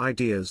opinions or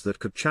ideas that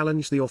could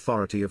challenge the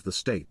authority of the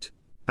state.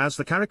 As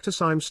the character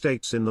Syme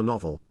states in the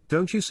novel,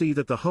 "Don't you see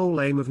that the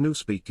whole aim of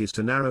newspeak is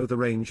to narrow the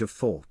range of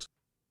thought?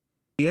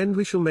 In the end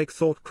we shall make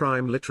thought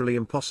crime literally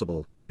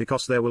impossible,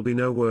 because there will be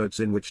no words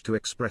in which to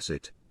express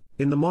it."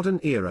 In the modern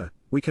era,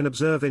 we can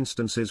observe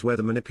instances where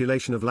the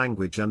manipulation of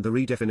language and the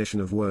redefinition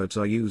of words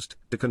are used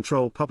to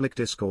control public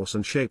discourse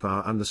and shape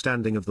our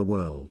understanding of the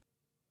world.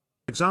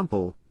 For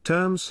example,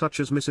 terms such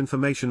as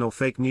misinformation or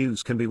fake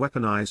news can be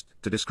weaponized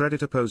to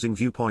discredit opposing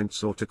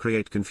viewpoints or to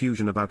create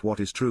confusion about what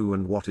is true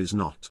and what is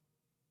not.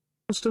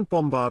 Constant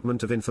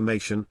bombardment of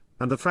information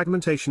and the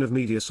fragmentation of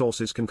media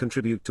sources can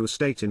contribute to a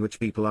state in which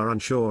people are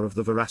unsure of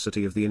the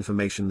veracity of the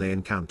information they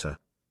encounter.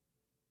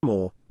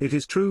 Furthermore, it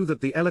is true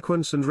that the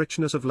eloquence and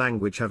richness of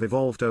language have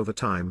evolved over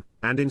time,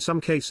 and in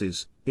some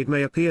cases, it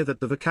may appear that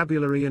the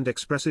vocabulary and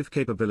expressive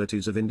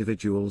capabilities of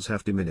individuals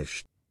have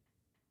diminished.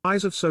 The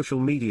rise of social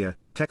media,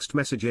 text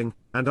messaging,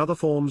 and other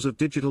forms of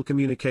digital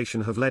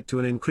communication have led to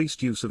an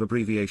increased use of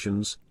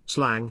abbreviations,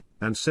 slang,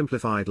 and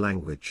simplified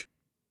language.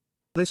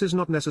 This is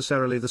not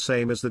necessarily the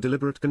same as the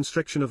deliberate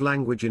constriction of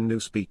language in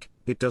Newspeak.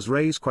 It does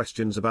raise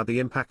questions about the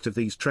impact of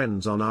these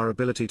trends on our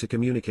ability to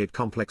communicate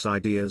complex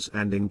ideas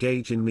and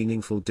engage in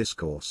meaningful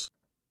discourse.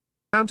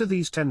 To counter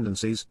these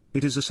tendencies,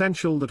 it is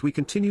essential that we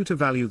continue to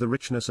value the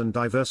richness and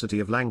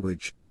diversity of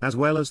language, as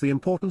well as the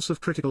importance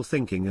of critical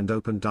thinking and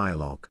open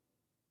dialogue.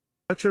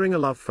 Nurturing a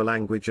love for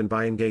language, and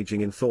by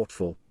engaging in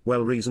thoughtful,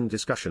 well-reasoned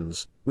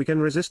discussions, we can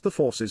resist the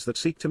forces that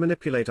seek to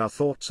manipulate our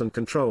thoughts and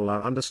control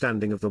our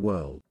understanding of the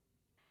world.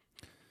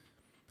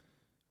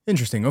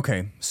 Interesting.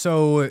 Okay.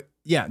 So,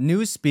 yeah,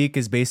 newspeak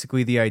is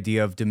basically the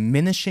idea of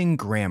diminishing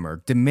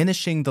grammar,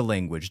 diminishing the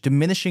language,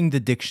 diminishing the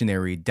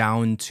dictionary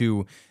down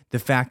to the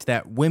fact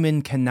that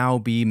women can now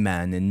be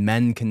men and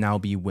men can now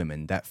be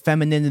women, that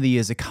femininity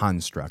is a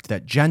construct,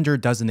 that gender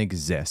doesn't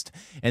exist,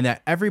 and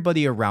that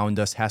everybody around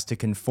us has to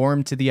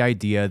conform to the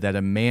idea that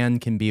a man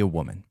can be a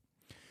woman.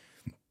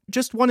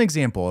 Just one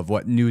example of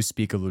what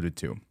newspeak alluded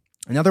to.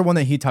 Another one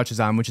that he touches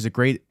on, which is a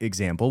great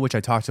example, which I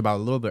talked about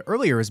a little bit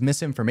earlier, is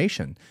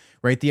misinformation,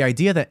 right? The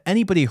idea that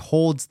anybody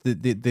holds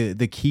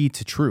the key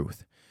to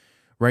truth,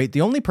 right?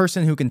 The only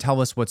person who can tell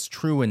us what's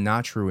true and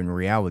not true in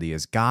reality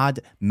is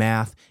God,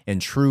 math,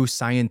 and true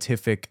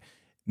scientific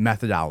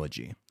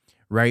methodology,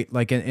 right?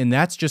 Like, and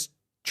that's just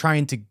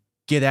trying to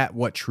get at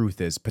what truth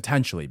is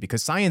potentially,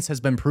 because science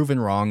has been proven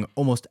wrong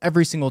almost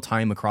every single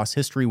time across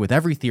history with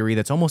every theory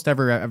that's almost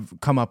ever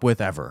come up with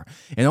ever.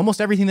 And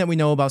almost everything that we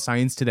know about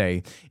science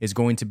today is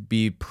going to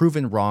be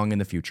proven wrong in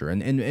the future.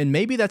 And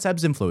maybe that's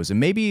ebbs and flows.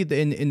 And maybe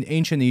in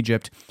ancient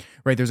Egypt,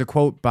 right, there's a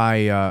quote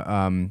by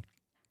Carrie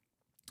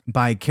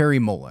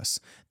Mullis,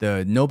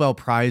 the Nobel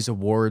Prize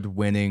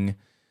award-winning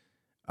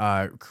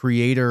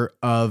creator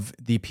of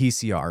the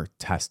PCR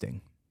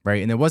testing,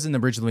 right? And it wasn't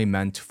originally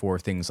meant for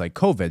things like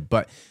COVID,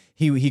 but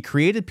he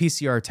created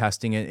PCR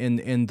testing,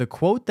 and the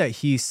quote that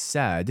he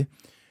said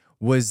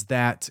was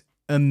that,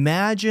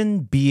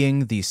 imagine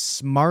being the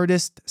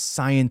smartest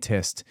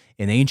scientist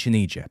in ancient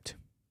Egypt,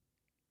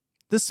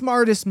 the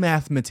smartest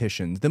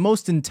mathematician, the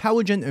most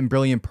intelligent and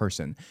brilliant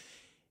person.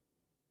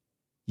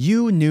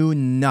 You knew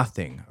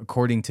nothing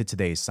according to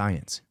today's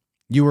science.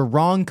 You were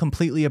wrong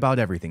completely about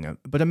everything,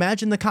 but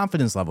imagine the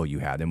confidence level you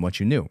had in what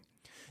you knew.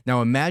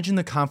 Now imagine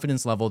the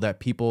confidence level that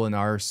people in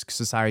our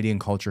society and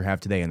culture have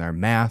today in our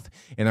math,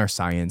 in our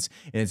science,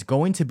 and it's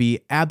going to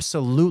be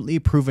absolutely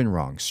proven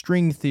wrong.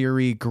 String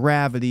theory,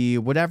 gravity,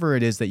 whatever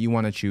it is that you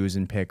want to choose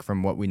and pick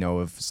from what we know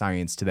of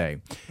science today,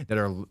 that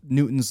are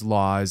Newton's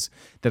laws,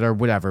 that are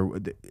whatever,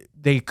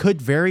 they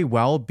could very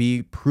well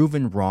be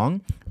proven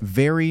wrong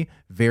very,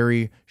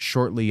 very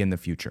shortly in the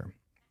future.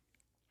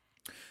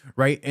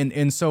 Right.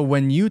 And so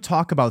when you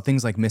talk about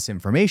things like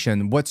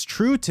misinformation, what's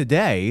true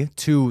today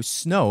to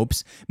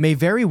Snopes may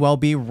very well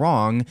be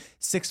wrong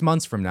 6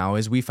 months from now,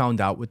 as we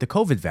found out with the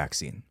COVID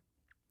vaccine.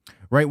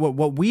 Right.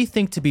 What we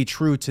think to be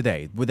true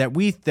today, that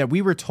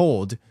we were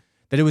told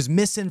that it was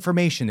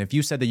misinformation if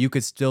you said that you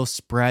could still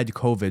spread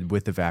COVID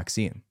with the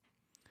vaccine.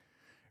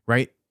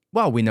 Right.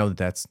 Well, we know that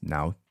that's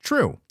now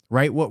true.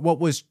 Right. What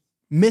was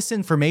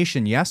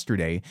misinformation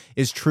yesterday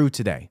is true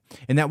today,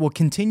 and that will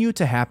continue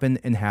to happen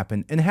and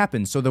happen and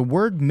happen. So the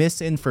word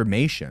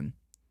misinformation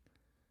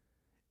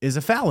is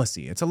a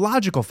fallacy. It's a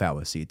logical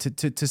fallacy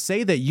to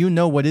say that you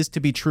know what is to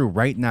be true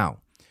right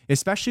now,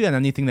 especially on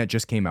anything that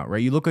just came out,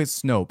 right? You look at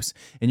Snopes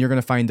and you're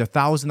going to find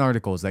 1,000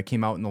 articles that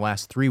came out in the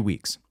last 3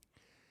 weeks,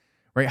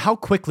 right? How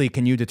quickly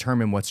can you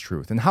determine what's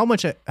truth, and how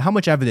much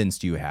evidence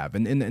do you have,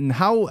 and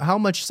how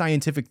much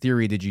scientific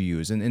theory did you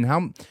use,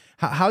 and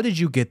how did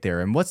you get there,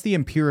 and what's the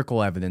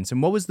empirical evidence,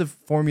 and what was the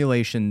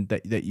formulation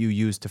that you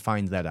used to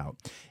find that out?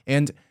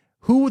 And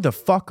who the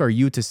fuck are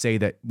you to say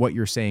that what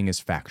you're saying is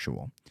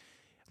factual,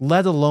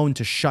 let alone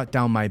to shut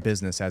down my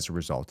business as a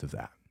result of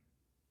that?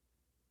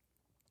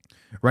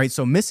 Right?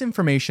 So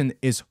misinformation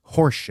is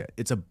horseshit.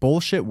 It's a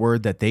bullshit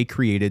word that they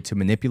created to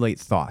manipulate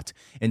thought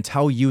and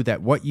tell you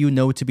that what you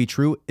know to be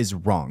true is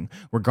wrong,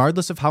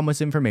 regardless of how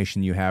much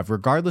information you have,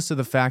 regardless of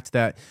the fact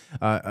that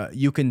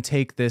you can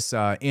take this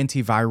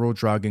antiviral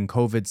drug and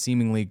COVID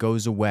seemingly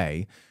goes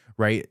away,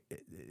 right?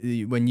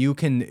 When you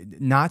can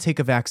not take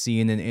a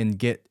vaccine and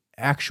get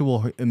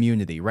actual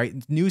immunity, right?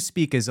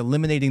 Newspeak is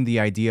eliminating the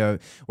idea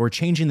or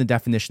changing the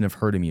definition of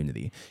herd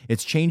immunity.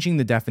 It's changing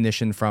the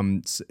definition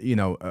from,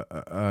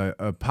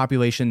 a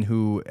population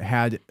who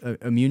had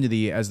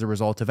immunity as the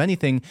result of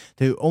anything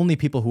to only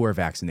people who are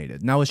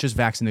vaccinated. Now it's just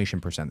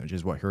vaccination percentage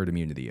is what herd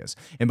immunity is.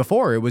 And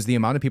before, it was the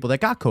amount of people that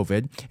got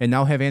COVID and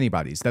now have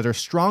antibodies that are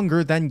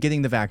stronger than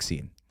getting the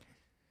vaccine,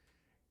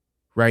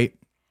 right?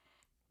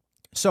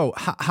 So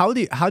how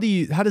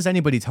does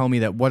anybody tell me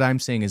that what I'm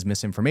saying is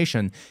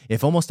misinformation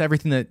if almost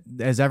everything that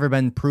has ever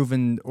been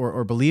proven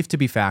or believed to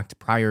be fact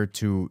prior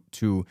to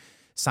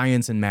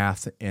science and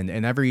math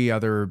and every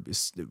other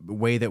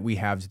way that we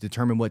have to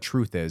determine what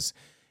truth is.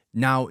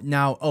 Now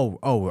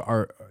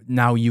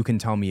you can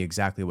tell me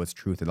exactly what's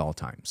truth at all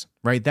times,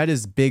 right? That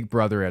is Big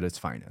Brother at its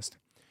finest.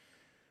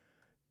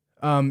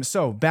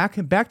 So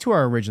back to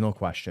our original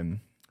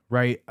question,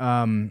 right?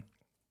 Talking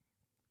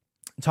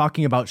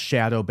about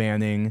shadow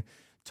banning,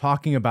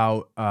 talking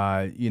about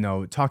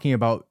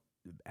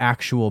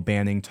actual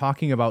banning,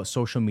 talking about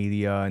social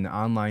media and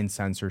online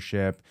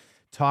censorship,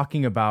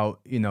 talking about,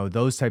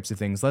 those types of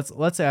things.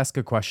 Let's ask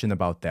a question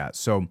about that.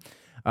 So,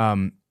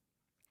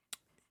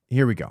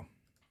 here we go.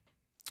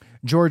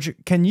 George,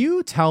 can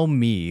you tell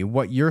me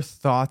what your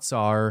thoughts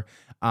are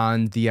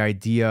on the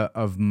idea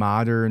of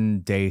modern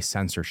day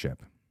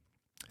censorship?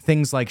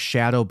 Things like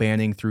shadow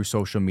banning through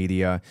social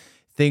media,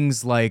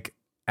 things like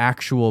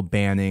actual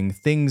banning,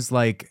 things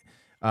like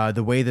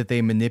the way that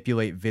they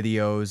manipulate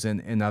videos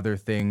and other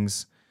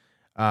things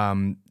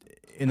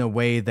in a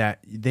way that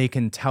they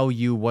can tell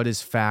you what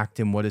is fact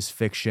and what is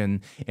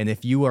fiction. And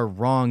if you are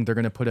wrong, they're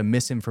going to put a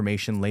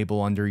misinformation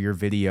label under your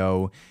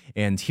video.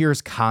 And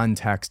here's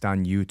context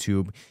on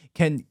YouTube.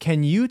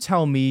 Can you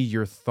tell me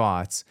your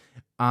thoughts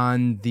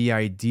on the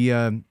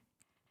idea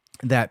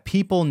that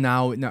people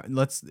now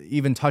let's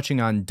even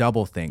touching on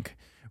doublethink,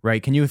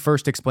 right? Can you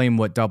first explain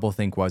what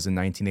doublethink was in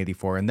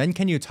 1984? And then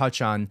can you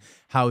touch on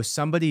how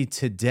somebody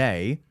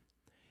today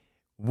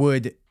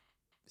would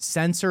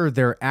censor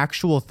their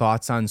actual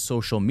thoughts on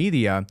social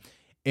media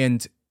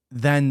and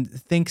then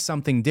think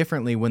something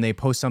differently when they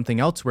post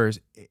something elsewhere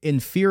in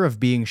fear of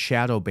being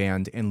shadow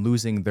banned and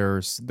losing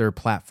their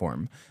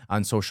platform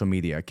on social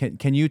media?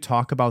 Can you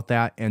talk about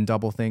that and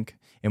doublethink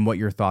and what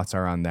your thoughts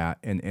are on that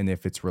and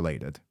if it's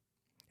related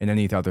and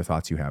any other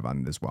thoughts you have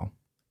on it as well?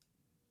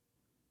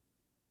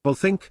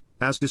 Doublethink,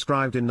 as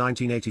described in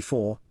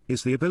 1984,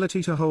 is the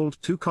ability to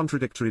hold two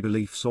contradictory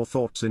beliefs or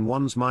thoughts in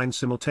one's mind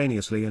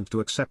simultaneously and to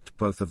accept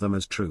both of them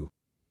as true.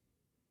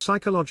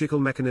 Psychological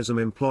mechanism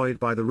employed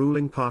by the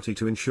ruling party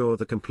to ensure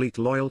the complete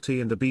loyalty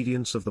and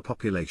obedience of the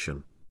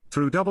population.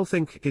 Through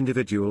doublethink,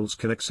 individuals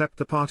can accept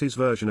the party's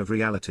version of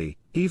reality,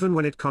 even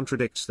when it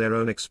contradicts their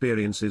own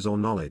experiences or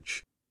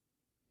knowledge.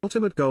 The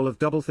ultimate goal of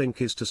doublethink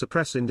is to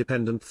suppress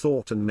independent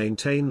thought and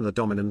maintain the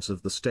dominance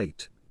of the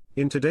state.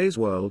 In today's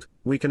world,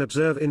 we can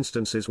observe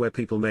instances where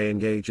people may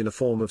engage in a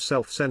form of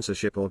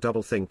self-censorship or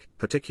doublethink,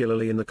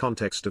 particularly in the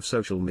context of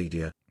social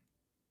media.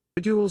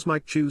 Individuals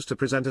might choose to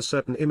present a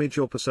certain image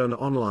or persona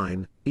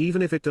online,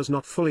 even if it does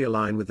not fully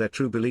align with their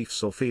true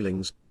beliefs or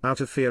feelings,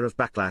 out of fear of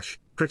backlash,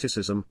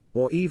 criticism,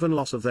 or even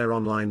loss of their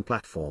online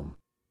platform.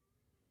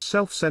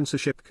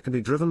 Self-censorship can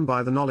be driven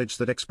by the knowledge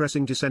that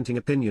expressing dissenting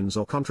opinions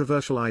or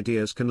controversial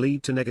ideas can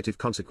lead to negative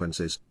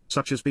consequences,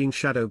 such as being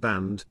shadow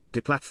banned,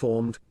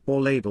 deplatformed,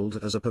 or labeled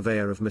as a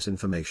purveyor of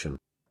misinformation.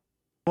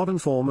 The modern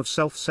form of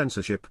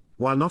self-censorship,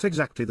 while not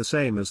exactly the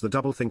same as the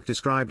doublethink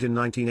described in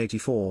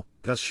 1984,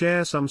 does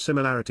share some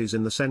similarities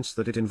in the sense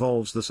that it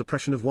involves the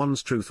suppression of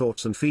one's true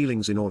thoughts and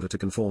feelings in order to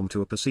conform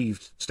to a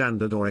perceived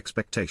standard or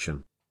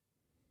expectation.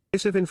 The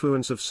pervasive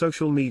influence of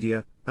social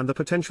media, and the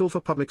potential for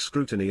public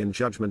scrutiny and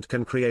judgment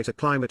can create a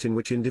climate in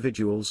which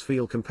individuals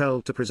feel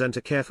compelled to present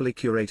a carefully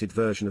curated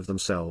version of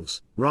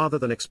themselves, rather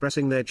than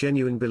expressing their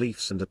genuine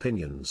beliefs and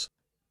opinions.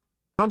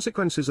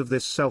 Consequences of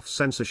this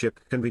self-censorship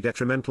can be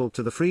detrimental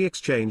to the free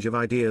exchange of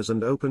ideas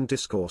and open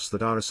discourse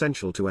that are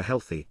essential to a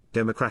healthy,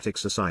 democratic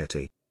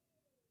society.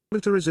 In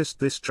order to resist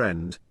this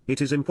trend,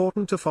 it is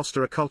important to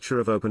foster a culture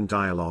of open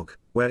dialogue,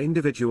 where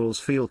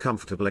individuals feel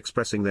comfortable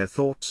expressing their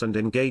thoughts and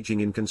engaging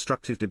in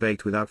constructive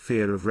debate without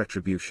fear of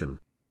retribution.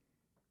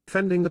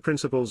 Defending the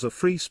principles of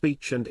free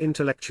speech and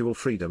intellectual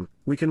freedom,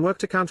 we can work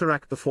to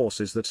counteract the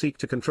forces that seek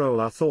to control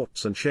our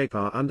thoughts and shape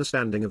our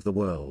understanding of the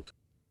world.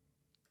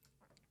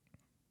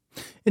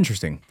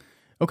 Interesting.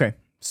 Okay.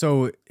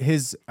 So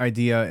his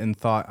idea and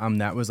thought on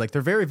that was like,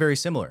 they're very, very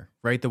similar,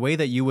 right? The way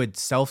that you would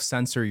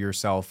self-censor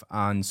yourself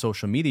on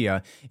social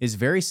media is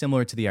very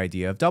similar to the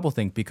idea of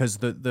doublethink, because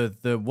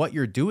the what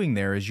you're doing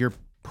there is you're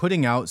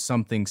putting out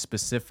something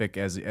specific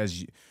as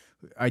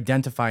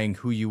identifying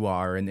who you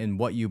are and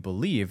what you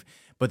believe,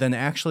 but then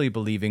actually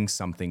believing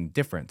something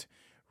different.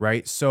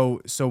 Right.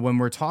 So when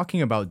we're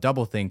talking about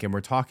doublethink and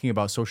we're talking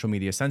about social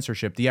media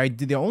censorship, the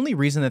only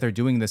reason that they're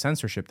doing the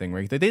censorship thing,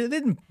 right? They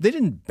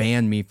didn't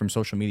ban me from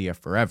social media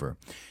forever.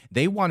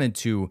 They wanted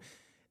to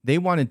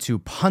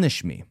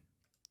punish me.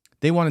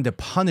 They wanted to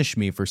punish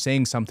me for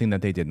saying something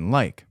that they didn't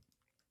like.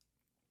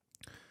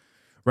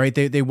 Right?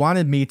 They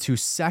wanted me to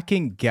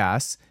second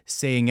guess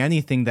saying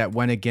anything that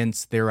went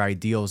against their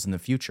ideals in the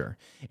future.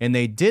 And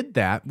they did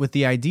that with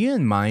the idea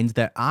in mind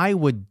that I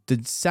would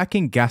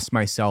second guess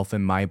myself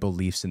and my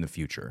beliefs in the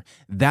future.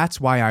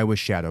 That's why I was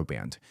shadow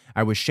banned.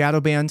 I was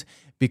shadow banned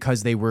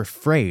because they were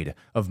afraid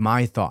of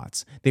my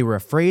thoughts. They were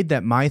afraid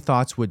that my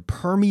thoughts would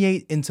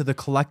permeate into the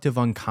collective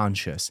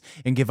unconscious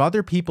and give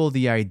other people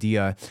the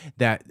idea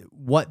that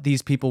what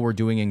these people were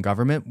doing in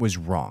government was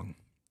wrong.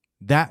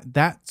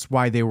 That's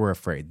why they were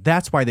afraid.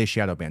 That's why they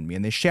shadow banned me.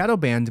 And they shadow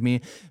banned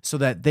me so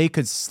that they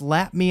could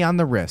slap me on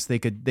the wrist. They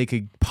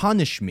could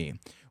punish me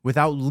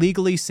without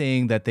legally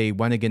saying that they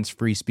went against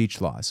free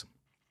speech laws.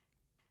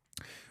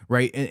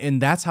 Right. And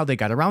that's how they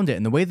got around it.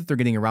 And the way that they're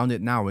getting around it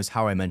now is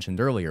how I mentioned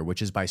earlier,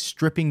 which is by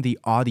stripping the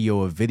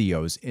audio of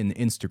videos in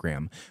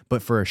Instagram,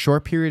 but for a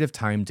short period of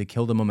time to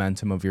kill the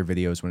momentum of your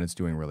videos when it's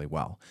doing really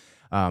well.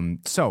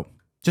 So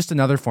just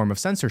another form of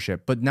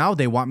censorship. But now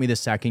they want me to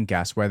second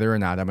guess whether or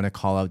not I'm going to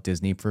call out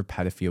Disney for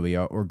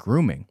pedophilia or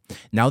grooming.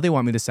 Now they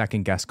want me to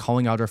second guess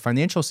calling out our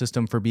financial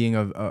system for being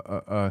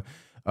a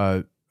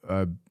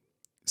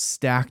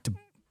stacked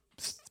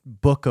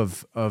book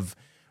of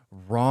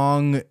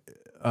wrong,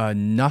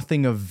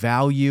 nothing of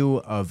value,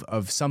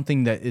 of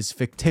something that is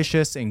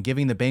fictitious and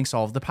giving the banks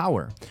all of the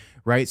power,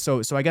 right?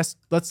 So I guess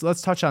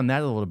let's touch on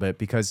that a little bit,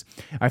 because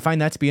I find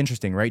that to be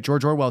interesting, right?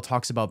 George Orwell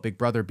talks about Big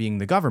Brother being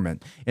the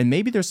government, and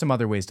maybe there's some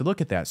other ways to look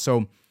at that.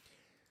 So,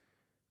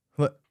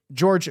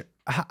 George,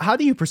 how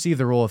do you perceive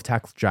the role of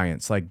tech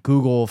giants like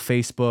Google,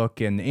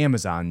 Facebook, and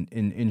Amazon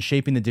in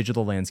shaping the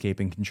digital landscape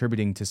and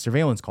contributing to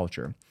surveillance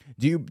culture?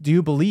 Do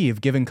you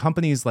believe, given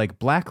companies like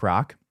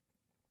BlackRock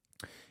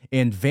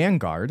and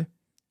Vanguard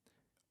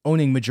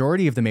owning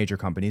majority of the major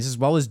companies, as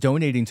well as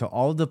donating to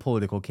all of the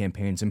political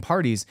campaigns and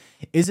parties,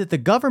 is it the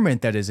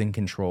government that is in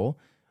control,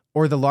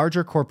 or the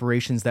larger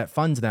corporations that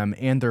fund them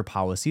and their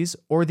policies,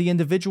 or the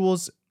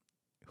individuals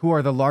who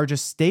are the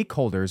largest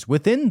stakeholders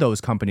within those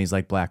companies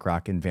like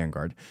BlackRock and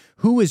Vanguard?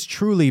 Who is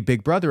truly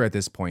Big Brother at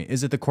this point?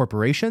 Is it the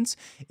corporations?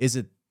 Is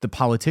it the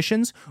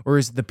politicians? Or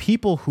is it the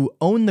people who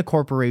own the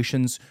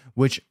corporations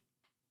which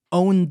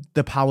own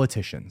the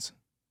politicians?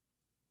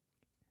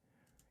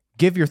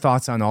 Give your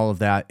thoughts on all of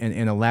that and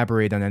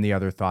elaborate on any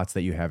other thoughts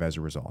that you have as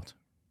a result.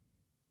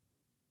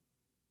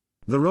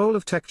 The role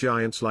of tech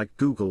giants like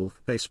Google,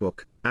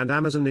 Facebook, and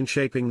Amazon in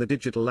shaping the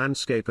digital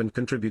landscape and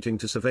contributing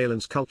to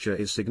surveillance culture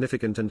is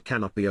significant and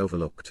cannot be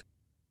overlooked.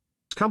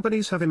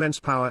 Companies have immense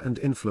power and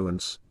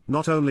influence,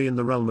 not only in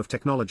the realm of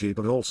technology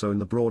but also in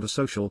the broader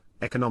social,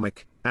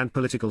 economic, and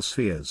political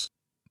spheres.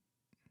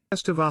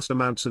 As to vast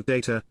amounts of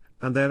data,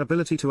 and their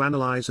ability to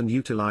analyze and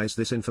utilize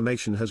this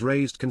information has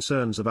raised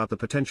concerns about the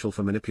potential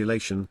for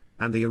manipulation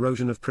and the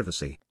erosion of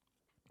privacy.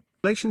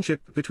 The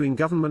relationship between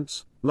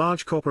governments,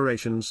 large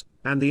corporations,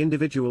 and the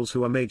individuals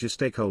who are major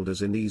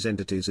stakeholders in these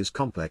entities is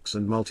complex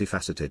and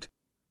multifaceted.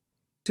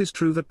 It is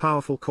true that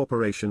powerful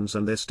corporations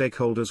and their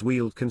stakeholders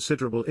wield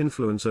considerable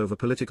influence over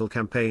political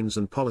campaigns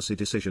and policy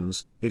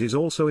decisions. It is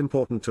also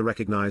important to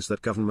recognize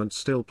that governments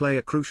still play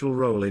a crucial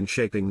role in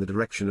shaping the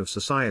direction of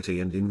society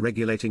and in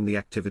regulating the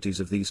activities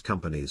of these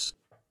companies.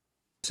 In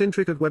this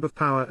intricate web of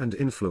power and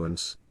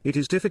influence, it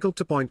is difficult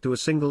to point to a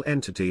single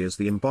entity as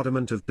the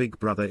embodiment of Big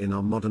Brother in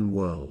our modern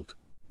world.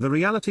 The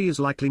reality is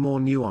likely more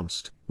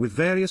nuanced, with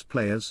various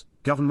players,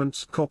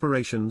 governments,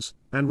 corporations,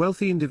 and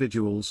wealthy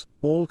individuals,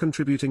 all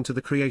contributing to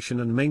the creation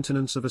and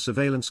maintenance of a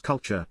surveillance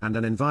culture and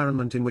an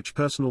environment in which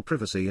personal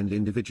privacy and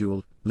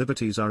individual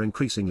liberties are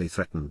increasingly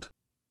threatened.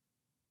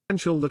 It is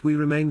essential that we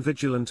remain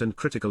vigilant and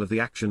critical of the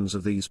actions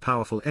of these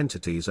powerful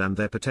entities and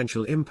their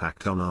potential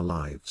impact on our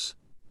lives.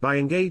 By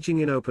engaging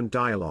in open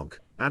dialogue,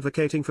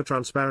 advocating for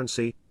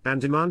transparency,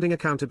 and demanding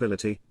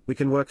accountability, we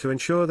can work to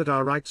ensure that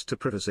our rights to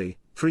privacy,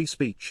 free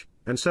speech,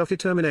 and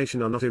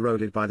self-determination are not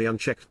eroded by the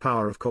unchecked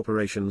power of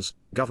corporations,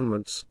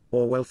 governments,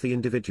 or wealthy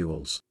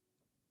individuals.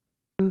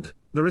 And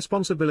the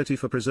responsibility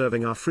for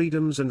preserving our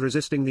freedoms and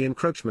resisting the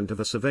encroachment of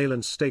a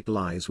surveillance state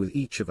lies with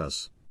each of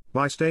us.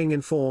 By staying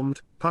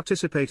informed,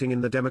 participating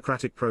in the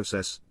democratic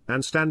process,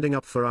 and standing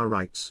up for our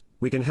rights,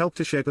 we can help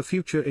to shape a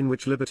future in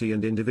which liberty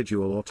and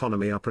individual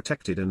autonomy are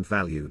protected and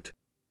valued.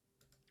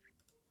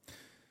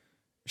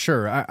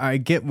 Sure, I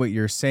get what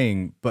you're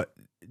saying, but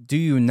do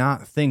you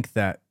not think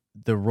that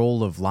the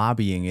role of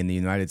lobbying in the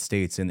United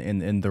States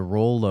and the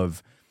role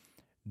of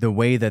the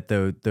way that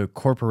the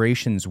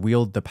corporations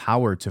wield the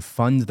power to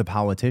fund the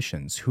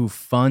politicians, who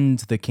fund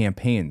the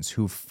campaigns,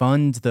 who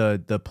fund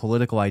the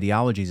political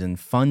ideologies and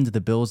fund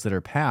the bills that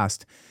are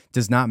passed,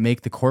 does not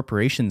make the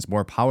corporations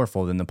more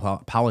powerful than the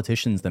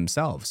politicians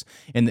themselves?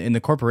 And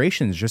the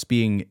corporations just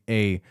being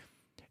a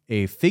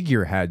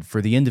figurehead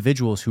for the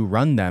individuals who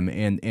run them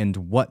and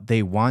what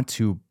they want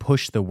to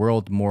push the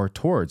world more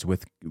towards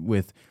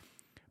with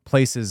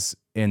places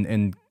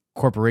and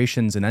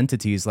corporations and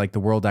entities like the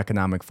World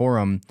Economic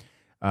Forum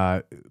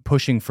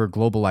pushing for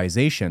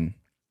globalization.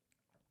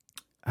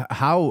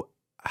 How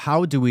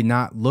do we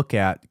not look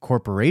at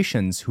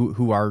corporations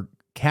who are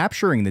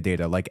capturing the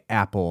data, like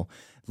Apple,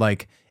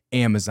 like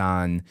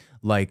Amazon,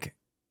 like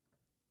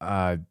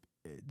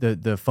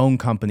the phone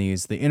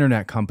companies, the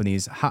internet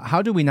companies?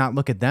 How do we not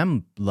look at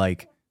them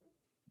like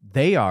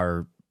they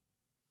are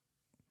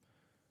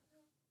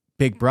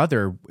Big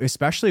Brother,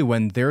 especially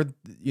when they're,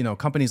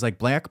 companies like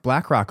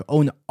BlackRock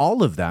own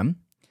all of them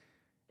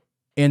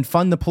and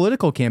fund the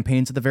political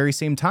campaigns at the very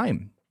same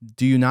time?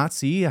 Do you not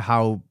see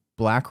how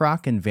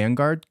BlackRock and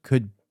Vanguard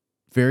could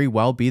very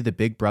well be the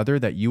Big Brother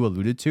that you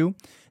alluded to,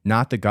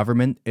 not the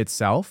government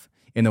itself,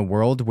 in a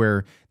world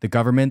where the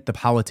government, the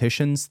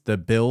politicians, the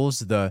bills,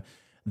 the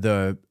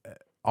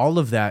all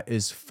of that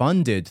is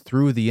funded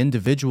through the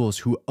individuals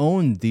who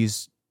own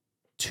these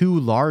two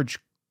large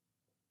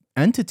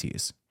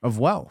entities of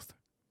wealth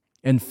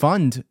and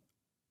fund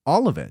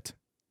all of it.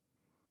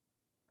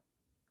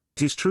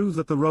 It is true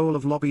that the role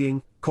of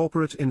lobbying,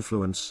 corporate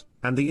influence,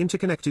 and the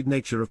interconnected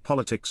nature of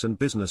politics and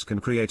business can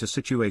create a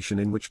situation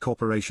in which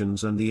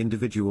corporations and the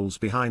individuals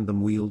behind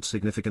them wield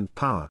significant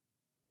power.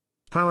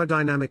 Power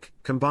dynamic,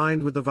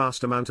 combined with the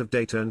vast amount of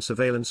data and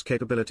surveillance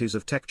capabilities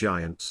of tech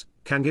giants,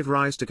 can give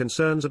rise to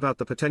concerns about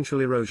the potential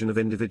erosion of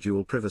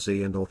individual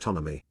privacy and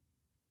autonomy.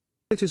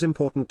 It is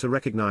important to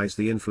recognize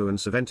the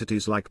influence of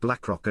entities like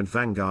BlackRock and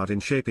Vanguard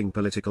in shaping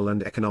political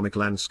and economic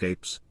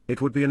landscapes.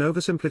 It would be an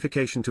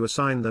oversimplification to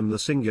assign them the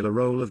singular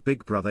role of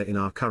Big Brother in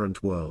our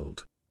current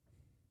world.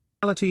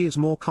 Reality is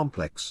more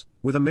complex,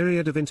 with a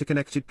myriad of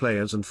interconnected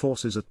players and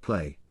forces at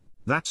play.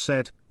 That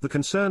said, the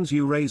concerns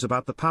you raise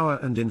about the power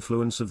and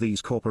influence of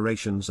these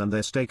corporations and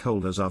their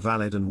stakeholders are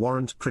valid and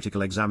warrant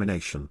critical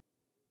examination.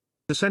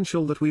 It's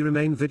essential that we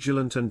remain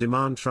vigilant and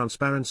demand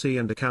transparency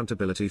and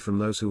accountability from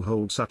those who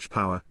hold such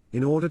power,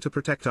 in order to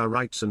protect our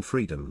rights and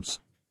freedoms.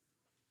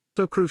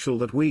 So crucial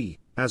that we,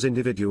 as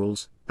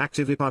individuals,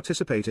 actively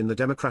participate in the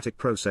democratic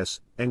process,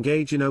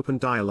 engage in open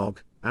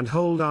dialogue, and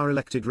hold our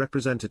elected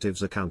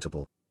representatives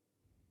accountable.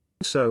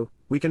 So,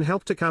 we can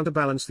help to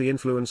counterbalance the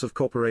influence of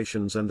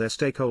corporations and their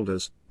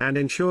stakeholders, and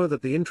ensure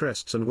that the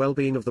interests and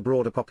well-being of the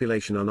broader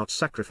population are not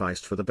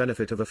sacrificed for the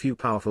benefit of a few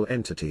powerful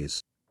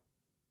entities.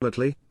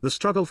 Ultimately, the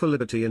struggle for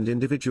liberty and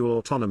individual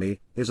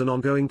autonomy is an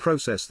ongoing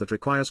process that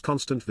requires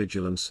constant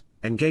vigilance,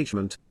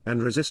 engagement,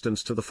 and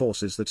resistance to the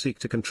forces that seek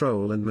to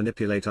control and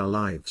manipulate our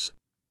lives.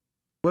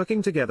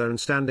 Working together and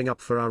standing up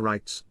for our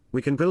rights,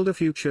 we can build a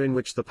future in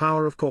which the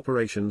power of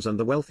corporations and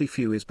the wealthy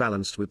few is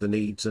balanced with the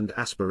needs and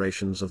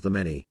aspirations of the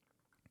many.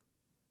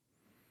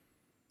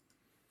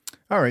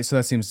 All right, so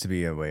that seems to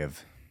be a way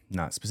of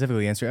not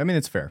specifically answering. I mean,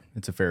 it's fair.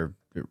 It's a fair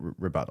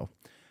rebuttal.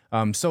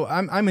 So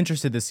I'm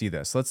interested to see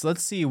this.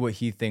 Let's see what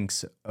he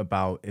thinks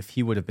about if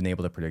he would have been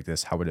able to predict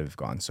this, how would it have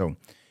gone? So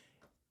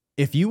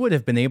if you would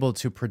have been able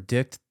to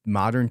predict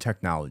modern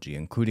technology,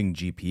 including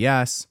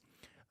GPS,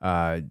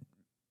 cell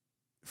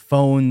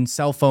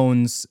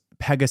phones,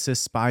 Pegasus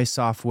spy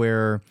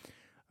software,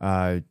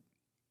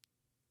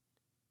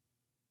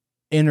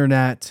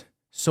 internet,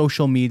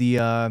 social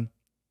media,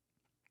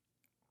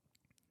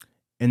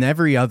 and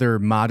every other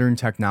modern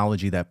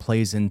technology that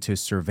plays into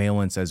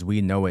surveillance as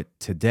we know it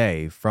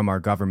today from our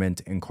government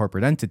and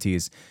corporate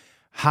entities,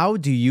 how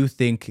do you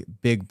think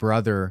Big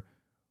Brother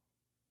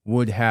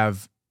would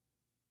have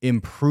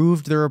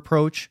improved their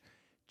approach,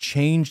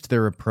 changed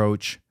their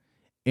approach,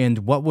 and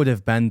what would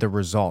have been the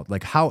result?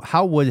 Like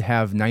how would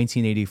have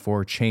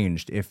 1984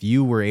 changed if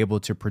you were able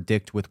to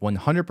predict with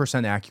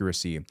 100%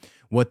 accuracy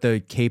what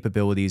the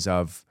capabilities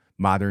of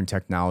modern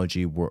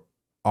technology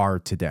are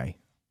today?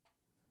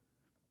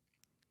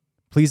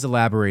 Please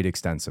elaborate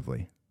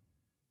extensively.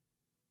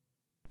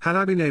 Had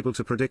I been able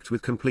to predict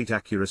with complete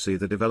accuracy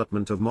the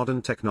development of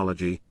modern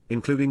technology,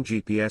 including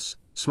GPS,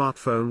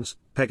 smartphones,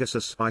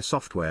 Pegasus spy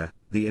software,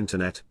 the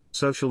internet,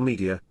 social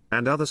media,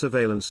 and other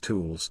surveillance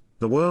tools,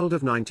 the world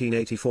of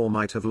 1984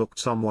 might have looked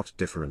somewhat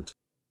different.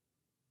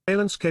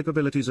 Surveillance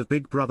capabilities of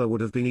Big Brother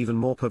would have been even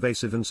more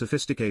pervasive and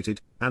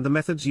sophisticated, and the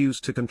methods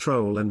used to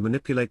control and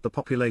manipulate the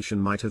population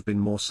might have been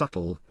more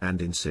subtle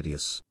and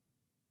insidious.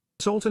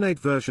 This alternate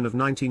version of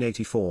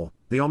 1984,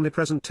 the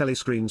omnipresent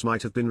telescreens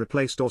might have been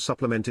replaced or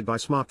supplemented by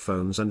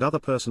smartphones and other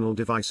personal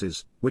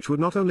devices, which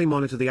would not only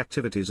monitor the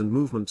activities and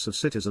movements of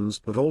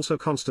citizens but also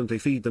constantly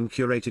feed them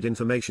curated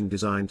information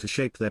designed to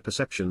shape their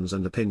perceptions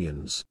and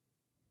opinions.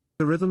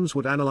 Algorithms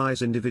would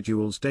analyze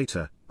individuals'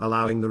 data,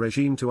 allowing the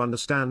regime to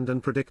understand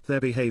and predict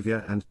their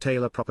behavior and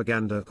tailor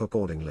propaganda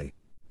accordingly.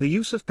 The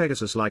use of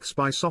Pegasus-like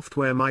spy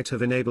software might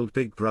have enabled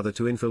Big Brother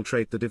to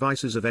infiltrate the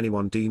devices of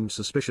anyone deemed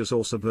suspicious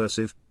or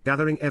subversive,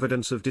 gathering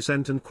evidence of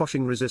dissent and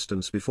quashing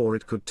resistance before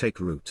it could take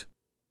root.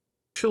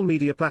 Social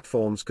media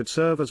platforms could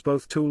serve as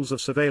both tools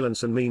of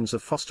surveillance and means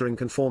of fostering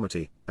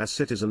conformity, as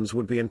citizens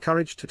would be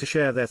encouraged to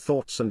share their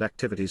thoughts and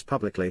activities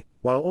publicly,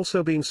 while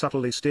also being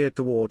subtly steered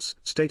towards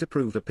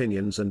state-approved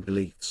opinions and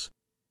beliefs.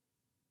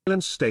 The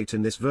surveillance state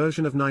in this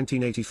version of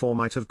 1984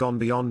 might have gone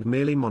beyond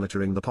merely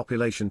monitoring the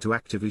population to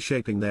actively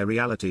shaping their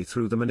reality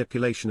through the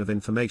manipulation of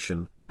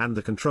information, and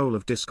the control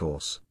of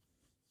discourse.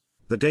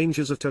 The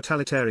dangers of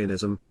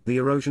totalitarianism, the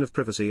erosion of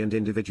privacy and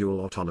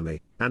individual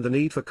autonomy, and the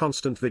need for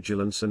constant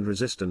vigilance and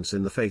resistance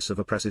in the face of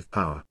oppressive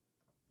power.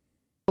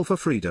 The call for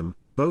freedom,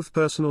 both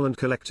personal and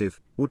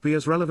collective, would be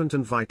as relevant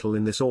and vital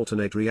in this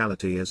alternate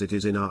reality as it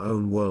is in our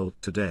own world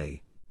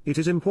today. It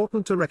is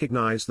important to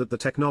recognize that the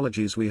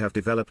technologies we have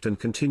developed and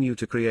continue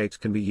to create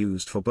can be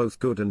used for both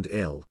good and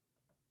ill.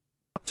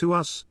 Up to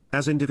us,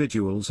 as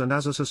individuals and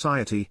as a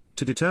society,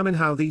 to determine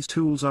how these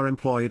tools are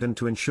employed and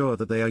to ensure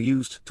that they are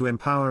used to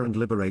empower and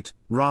liberate,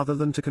 rather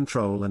than to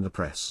control and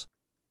oppress.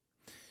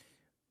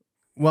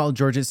 Well,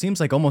 George, it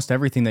seems like almost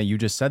everything that you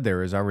just said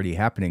there is already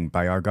happening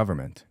by our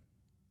government.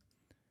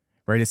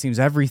 Right? It seems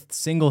every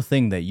single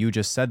thing that you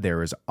just said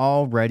there is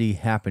already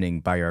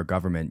happening by our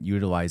government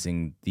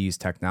utilizing these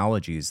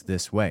technologies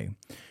this way,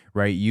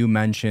 right? You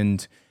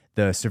mentioned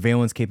the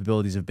surveillance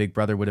capabilities of Big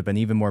Brother would have been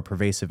even more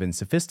pervasive and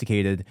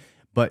sophisticated.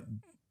 But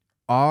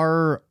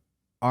are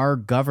our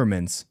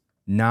governments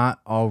not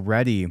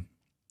already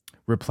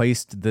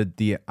replaced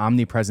the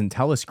omnipresent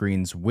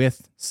telescreens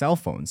with cell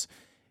phones,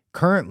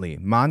 currently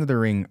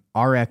monitoring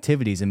our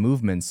activities and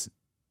movements,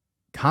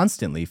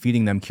 constantly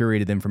feeding them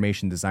curated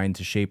information designed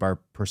to shape our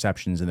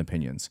perceptions and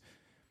opinions?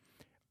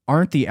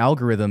 Aren't the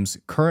algorithms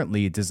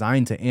currently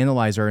designed to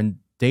analyze our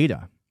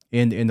data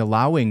and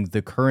allowing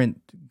the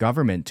current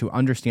government to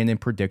understand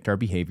and predict our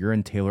behavior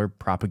and tailor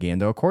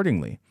propaganda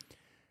accordingly?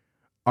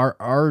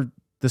 Are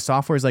the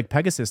softwares like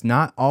Pegasus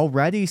not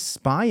already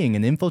spying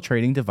and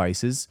infiltrating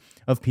devices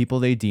of people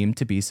they deem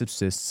to be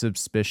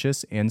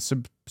suspicious and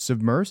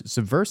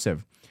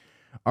subversive?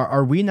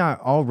 Are we not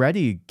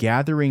already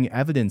gathering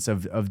evidence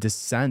of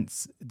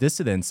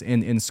dissidents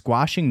and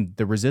squashing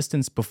the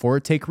resistance before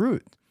it take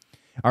root?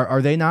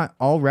 Are they not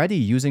already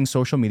using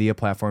social media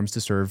platforms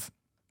to serve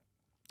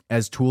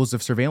as tools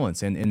of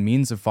surveillance and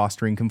means of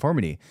fostering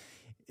conformity?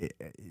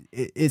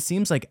 It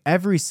seems like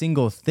every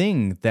single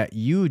thing that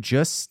you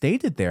just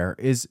stated there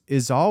is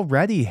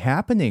already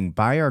happening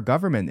by our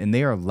government, and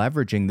they are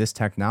leveraging this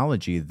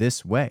technology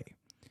this way.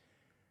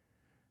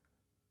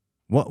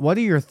 What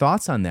are your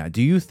thoughts on that?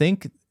 Do you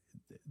think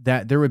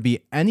that there would be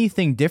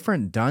anything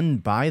different done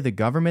by the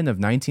government of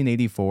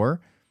 1984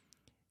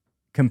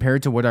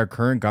 compared to what our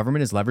current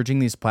government is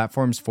leveraging these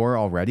platforms for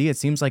already? It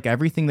seems like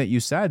everything that you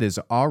said is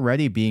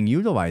already being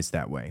utilized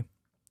that way.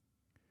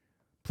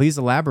 Please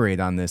elaborate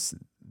on this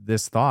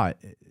thought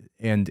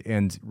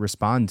and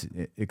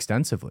respond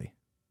extensively.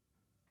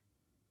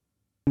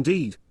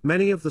 Indeed,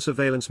 many of the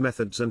surveillance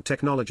methods and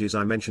technologies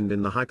I mentioned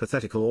in the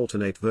hypothetical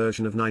alternate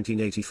version of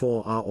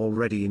 1984 are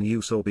already in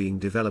use or being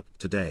developed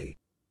today.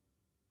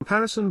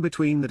 Comparison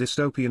between the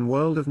dystopian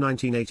world of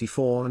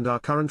 1984 and our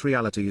current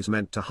reality is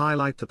meant to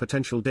highlight the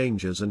potential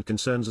dangers and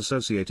concerns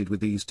associated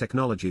with these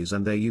technologies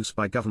and their use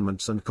by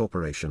governments and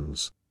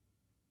corporations.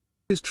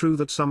 It is true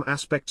that some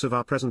aspects of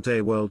our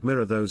present-day world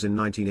mirror those in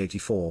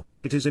 1984.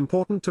 It is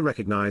important to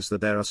recognize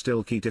that there are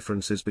still key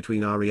differences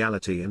between our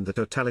reality and the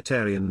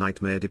totalitarian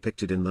nightmare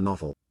depicted in the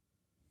novel.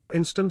 For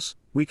instance,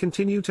 we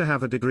continue to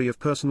have a degree of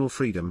personal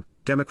freedom,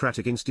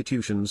 democratic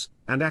institutions,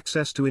 and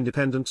access to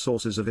independent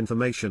sources of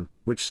information,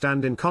 which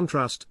stand in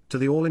contrast to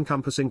the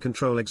all-encompassing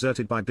control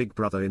exerted by Big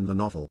Brother in the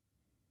novel.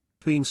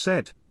 That being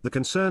said, the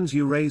concerns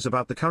you raise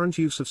about the current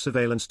use of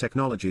surveillance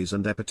technologies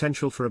and their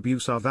potential for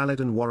abuse are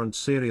valid and warrant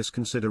serious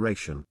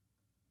consideration.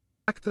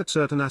 The fact that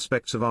certain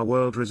aspects of our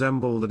world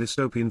resemble the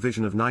dystopian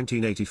vision of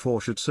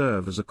 1984 should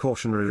serve as a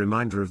cautionary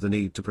reminder of the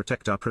need to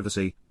protect our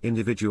privacy,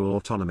 individual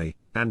autonomy,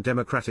 and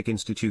democratic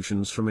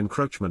institutions from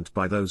encroachment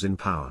by those in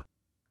power.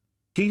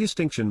 Key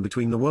distinction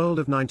between the world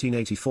of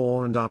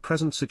 1984 and our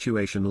present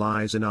situation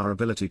lies in our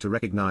ability to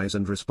recognize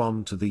and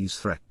respond to these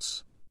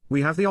threats.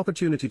 We have the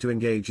opportunity to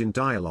engage in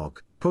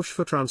dialogue, push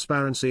for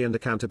transparency and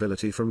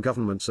accountability from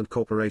governments and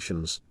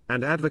corporations,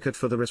 and advocate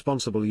for the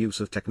responsible use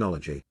of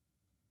technology.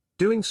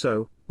 Doing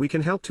so, we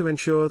can help to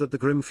ensure that the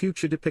grim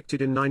future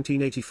depicted in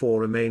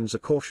 1984 remains a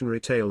cautionary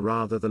tale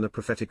rather than a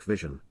prophetic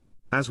vision.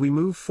 As we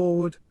move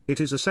forward, it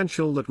is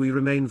essential that we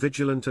remain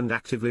vigilant and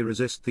actively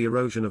resist the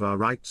erosion of our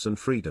rights and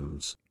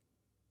freedoms.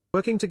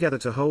 Working together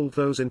to hold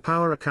those in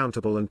power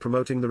accountable and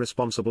promoting the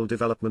responsible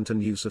development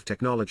and use of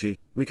technology,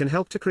 we can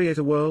help to create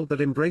a world that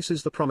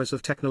embraces the promise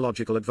of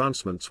technological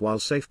advancements while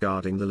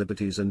safeguarding the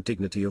liberties and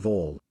dignity of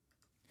all.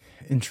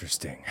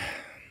 Interesting.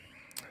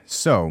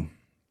 So,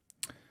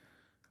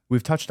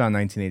 we've touched on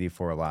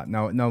 1984 a lot.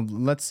 Now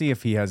let's see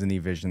if he has any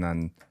vision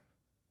on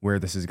where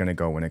this is going to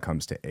go when it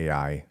comes to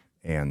AI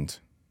and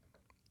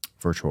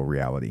virtual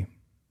reality.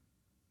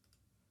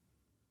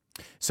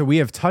 So we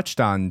have touched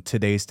on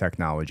today's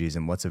technologies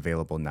and what's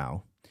available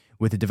now.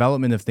 With the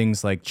development of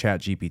things like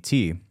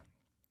ChatGPT,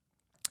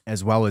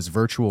 as well as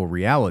virtual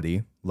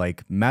reality,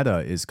 like Meta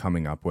is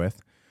coming up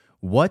with,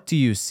 what do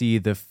you see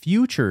the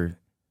future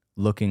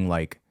looking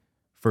like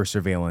for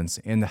surveillance,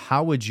 and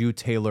how would you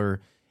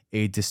tailor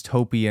a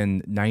dystopian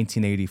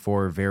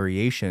 1984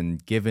 variation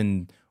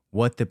given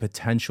what the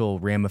potential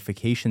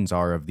ramifications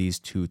are of these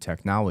two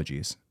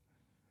technologies?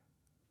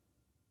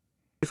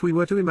 If we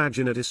were to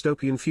imagine a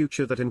dystopian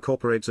future that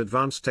incorporates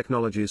advanced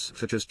technologies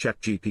such as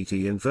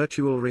ChatGPT and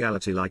virtual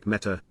reality like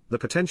Meta, the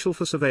potential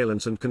for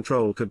surveillance and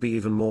control could be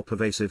even more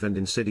pervasive and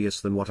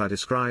insidious than what I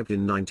described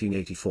in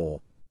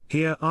 1984.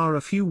 Here are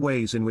a few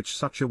ways in which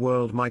such a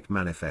world might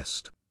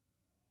manifest.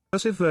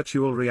 Immersive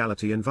virtual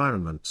reality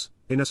environments.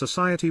 In a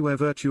society where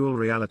virtual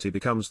reality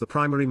becomes the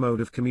primary mode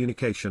of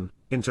communication,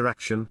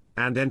 interaction,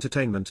 and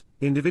entertainment,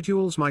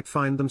 individuals might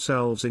find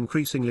themselves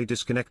increasingly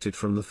disconnected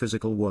from the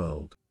physical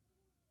world.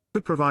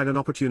 Could provide an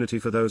opportunity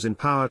for those in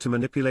power to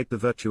manipulate the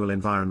virtual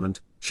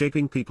environment,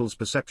 shaping people's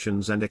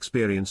perceptions and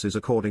experiences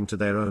according to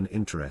their own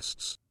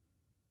interests.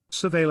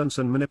 Surveillance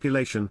and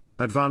manipulation.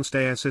 Advanced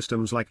AI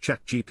systems like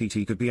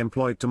ChatGPT could be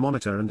employed to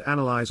monitor and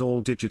analyze all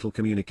digital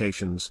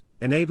communications,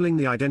 enabling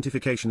the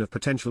identification of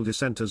potential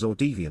dissenters or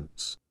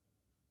deviants.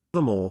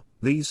 Furthermore,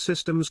 these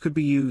systems could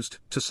be used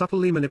to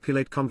subtly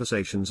manipulate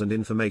conversations and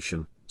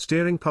information,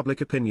 steering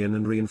public opinion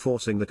and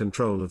reinforcing the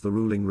control of the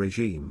ruling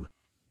regime.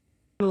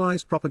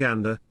 Personalized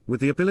propaganda, with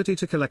the ability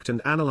to collect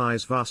and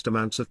analyze vast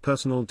amounts of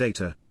personal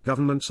data,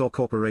 governments or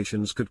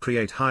corporations could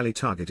create highly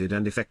targeted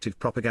and effective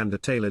propaganda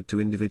tailored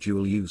to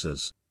individual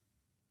users.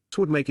 This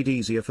would make it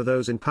easier for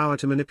those in power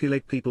to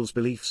manipulate people's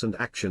beliefs and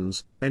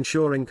actions,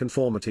 ensuring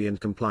conformity and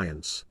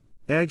compliance.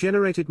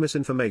 AI-generated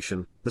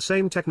misinformation, the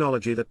same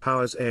technology that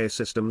powers AI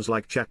systems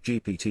like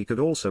ChatGPT, could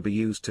also be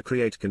used to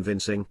create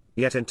convincing,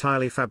 yet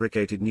entirely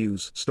fabricated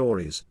news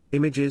stories,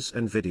 images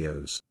and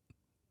videos.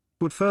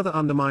 It would further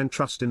undermine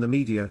trust in the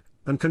media,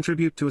 and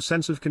contribute to a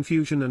sense of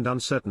confusion and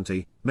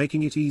uncertainty,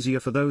 making it easier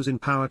for those in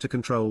power to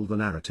control the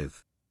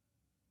narrative.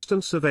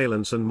 Constant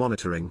surveillance and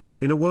monitoring.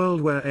 In a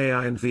world where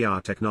AI and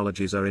VR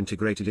technologies are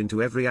integrated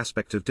into every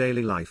aspect of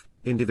daily life,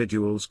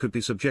 individuals could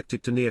be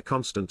subjected to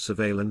near-constant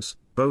surveillance,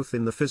 both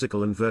in the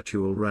physical and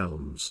virtual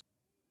realms.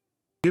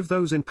 Give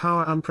those in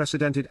power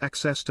unprecedented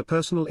access to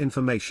personal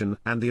information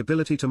and the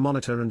ability to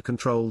monitor and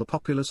control the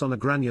populace on a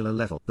granular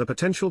level. The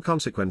potential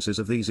consequences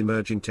of these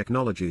emerging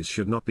technologies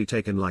should not be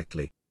taken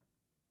lightly.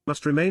 We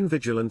must remain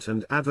vigilant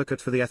and advocate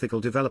for the ethical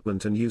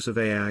development and use of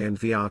AI and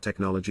VR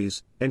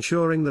technologies,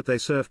 ensuring that they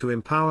serve to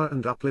empower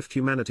and uplift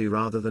humanity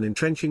rather than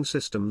entrenching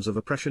systems of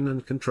oppression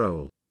and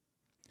control.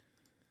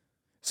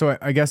 So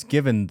I guess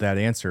given that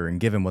answer and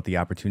given what the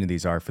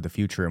opportunities are for the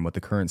future and what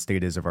the current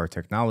state is of our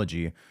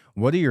technology,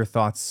 what are your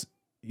thoughts?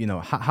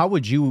 How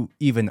would you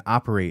even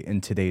operate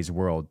in today's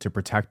world to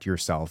protect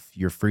yourself,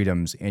 your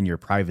freedoms, and your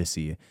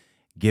privacy,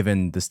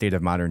 given the state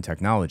of modern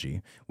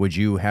technology? Would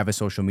you have a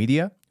social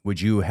media? Would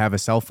you have a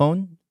cell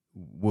phone?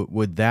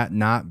 Would that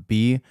not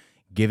be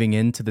giving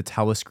in to the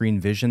telescreen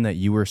vision that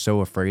you were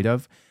so afraid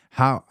of?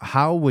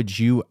 How would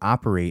you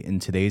operate in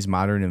today's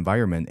modern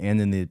environment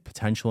and in the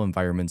potential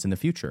environments in the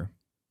future?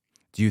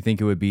 Do you think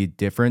it would be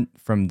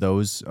different from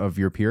those of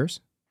your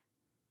peers?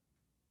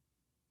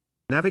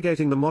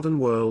 Navigating the modern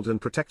world and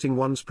protecting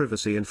one's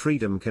privacy and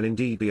freedom can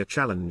indeed be a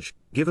challenge,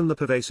 given the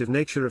pervasive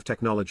nature of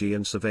technology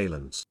and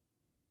surveillance.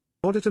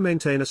 In order to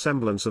maintain a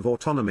semblance of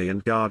autonomy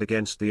and guard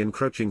against the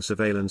encroaching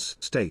surveillance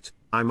state,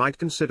 I might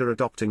consider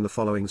adopting the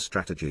following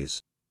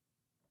strategies.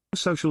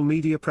 Social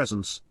media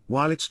presence.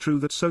 While it's true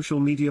that social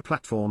media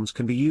platforms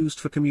can be used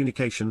for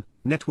communication,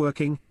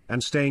 networking,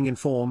 and staying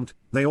informed,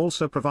 they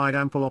also provide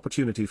ample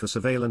opportunity for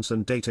surveillance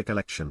and data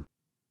collection.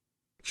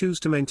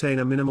 Choose to maintain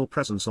a minimal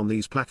presence on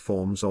these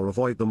platforms or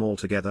avoid them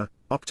altogether,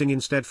 opting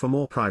instead for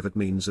more private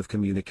means of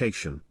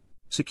communication.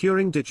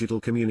 Securing digital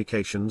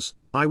communications.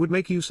 I would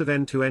make use of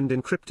end-to-end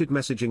encrypted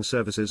messaging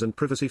services and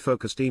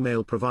privacy-focused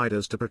email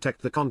providers to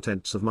protect the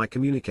contents of my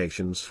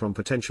communications from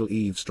potential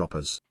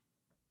eavesdroppers.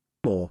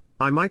 Or,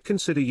 I might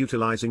consider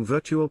utilizing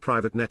virtual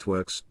private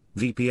networks,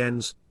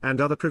 VPNs,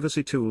 and other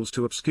privacy tools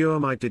to obscure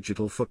my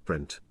digital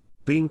footprint.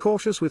 Being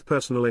cautious with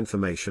personal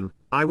information,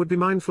 I would be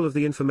mindful of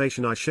the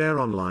information I share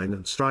online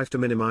and strive to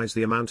minimize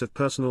the amount of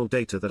personal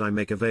data that I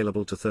make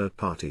available to third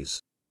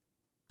parties.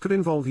 It could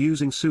involve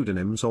using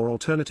pseudonyms or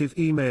alternative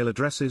email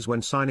addresses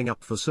when signing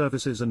up for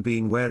services and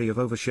being wary of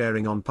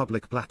oversharing on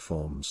public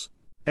platforms.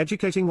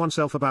 Educating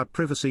oneself about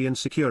privacy and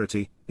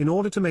security, in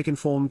order to make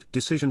informed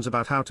decisions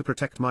about how to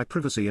protect my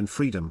privacy and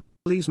freedom.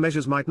 These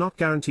measures might not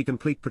guarantee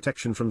complete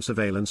protection from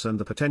surveillance and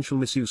the potential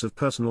misuse of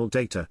personal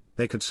data.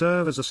 They could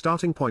serve as a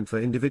starting point for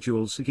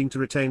individuals seeking to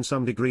retain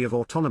some degree of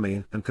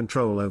autonomy and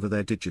control over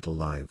their digital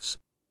lives.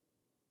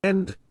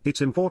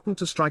 It's important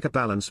to strike a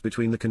balance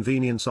between the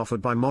convenience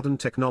offered by modern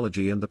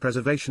technology and the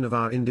preservation of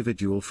our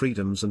individual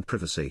freedoms and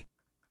privacy.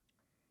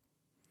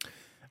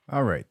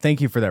 All right.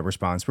 Thank you for that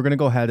response. We're going to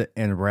go ahead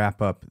and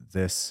wrap up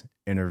this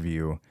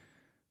interview.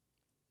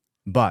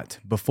 But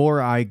before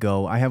I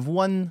go, I have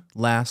one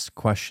last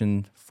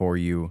question for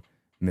you,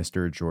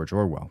 Mr. George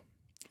Orwell.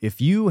 If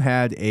you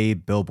had a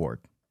billboard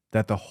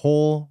that the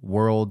whole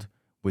world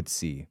would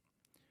see,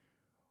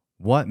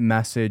 what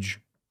message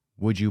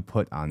would you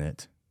put on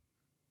it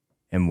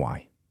and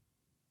why?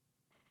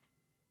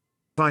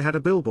 If I had a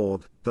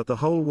billboard that the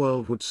whole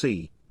world would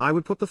see, I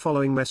would put the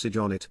following message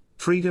on it: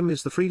 freedom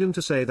is the freedom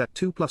to say that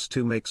 2 +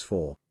 2 makes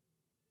 4.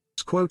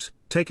 This quote,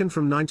 taken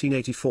from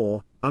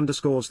 1984,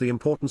 underscores the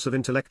importance of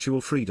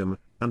intellectual freedom,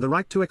 and the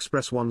right to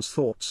express one's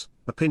thoughts,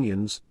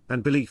 opinions,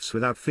 and beliefs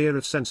without fear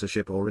of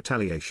censorship or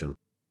retaliation.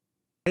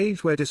 In an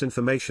age where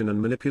disinformation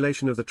and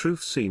manipulation of the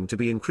truth seem to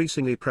be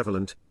increasingly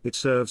prevalent, it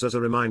serves as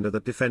a reminder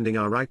that defending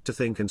our right to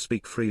think and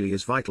speak freely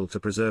is vital to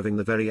preserving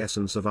the very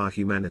essence of our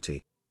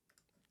humanity.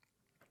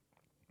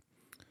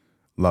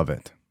 Love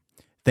it.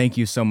 Thank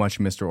you so much,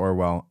 Mr.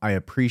 Orwell. I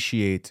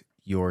appreciate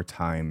your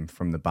time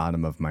from the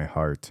bottom of my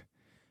heart.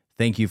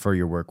 Thank you for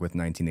your work with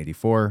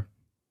 1984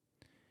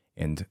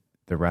 and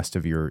the rest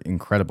of your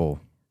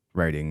incredible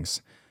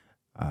writings.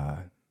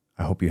 I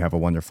hope you have a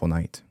wonderful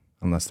night,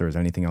 unless there is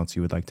anything else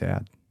you would like to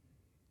add.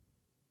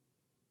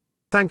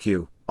 Thank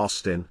you,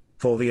 Austin,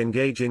 for the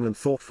engaging and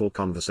thoughtful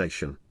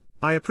conversation.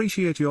 I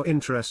appreciate your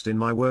interest in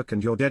my work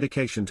and your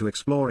dedication to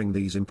exploring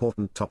these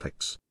important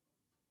topics.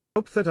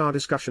 Hope that our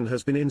discussion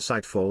has been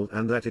insightful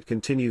and that it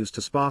continues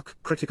to spark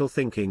critical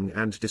thinking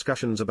and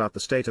discussions about the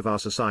state of our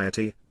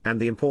society and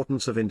the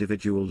importance of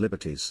individual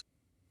liberties.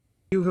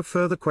 If you have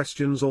further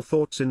questions or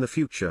thoughts in the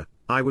future,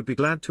 I would be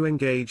glad to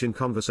engage in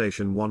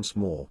conversation once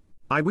more.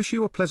 I wish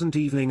you a pleasant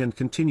evening and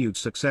continued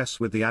success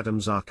with the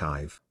Adams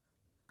Archive.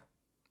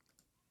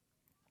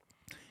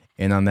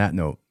 And on that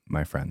note,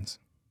 my friends,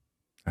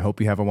 I hope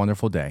you have a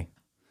wonderful day.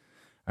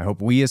 I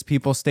hope we as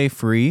people stay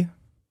free.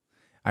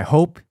 I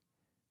hope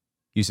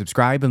you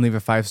subscribe and leave a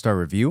 5-star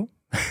review.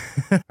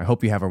 I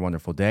hope you have a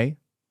wonderful day.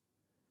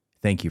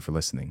 Thank you for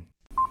listening.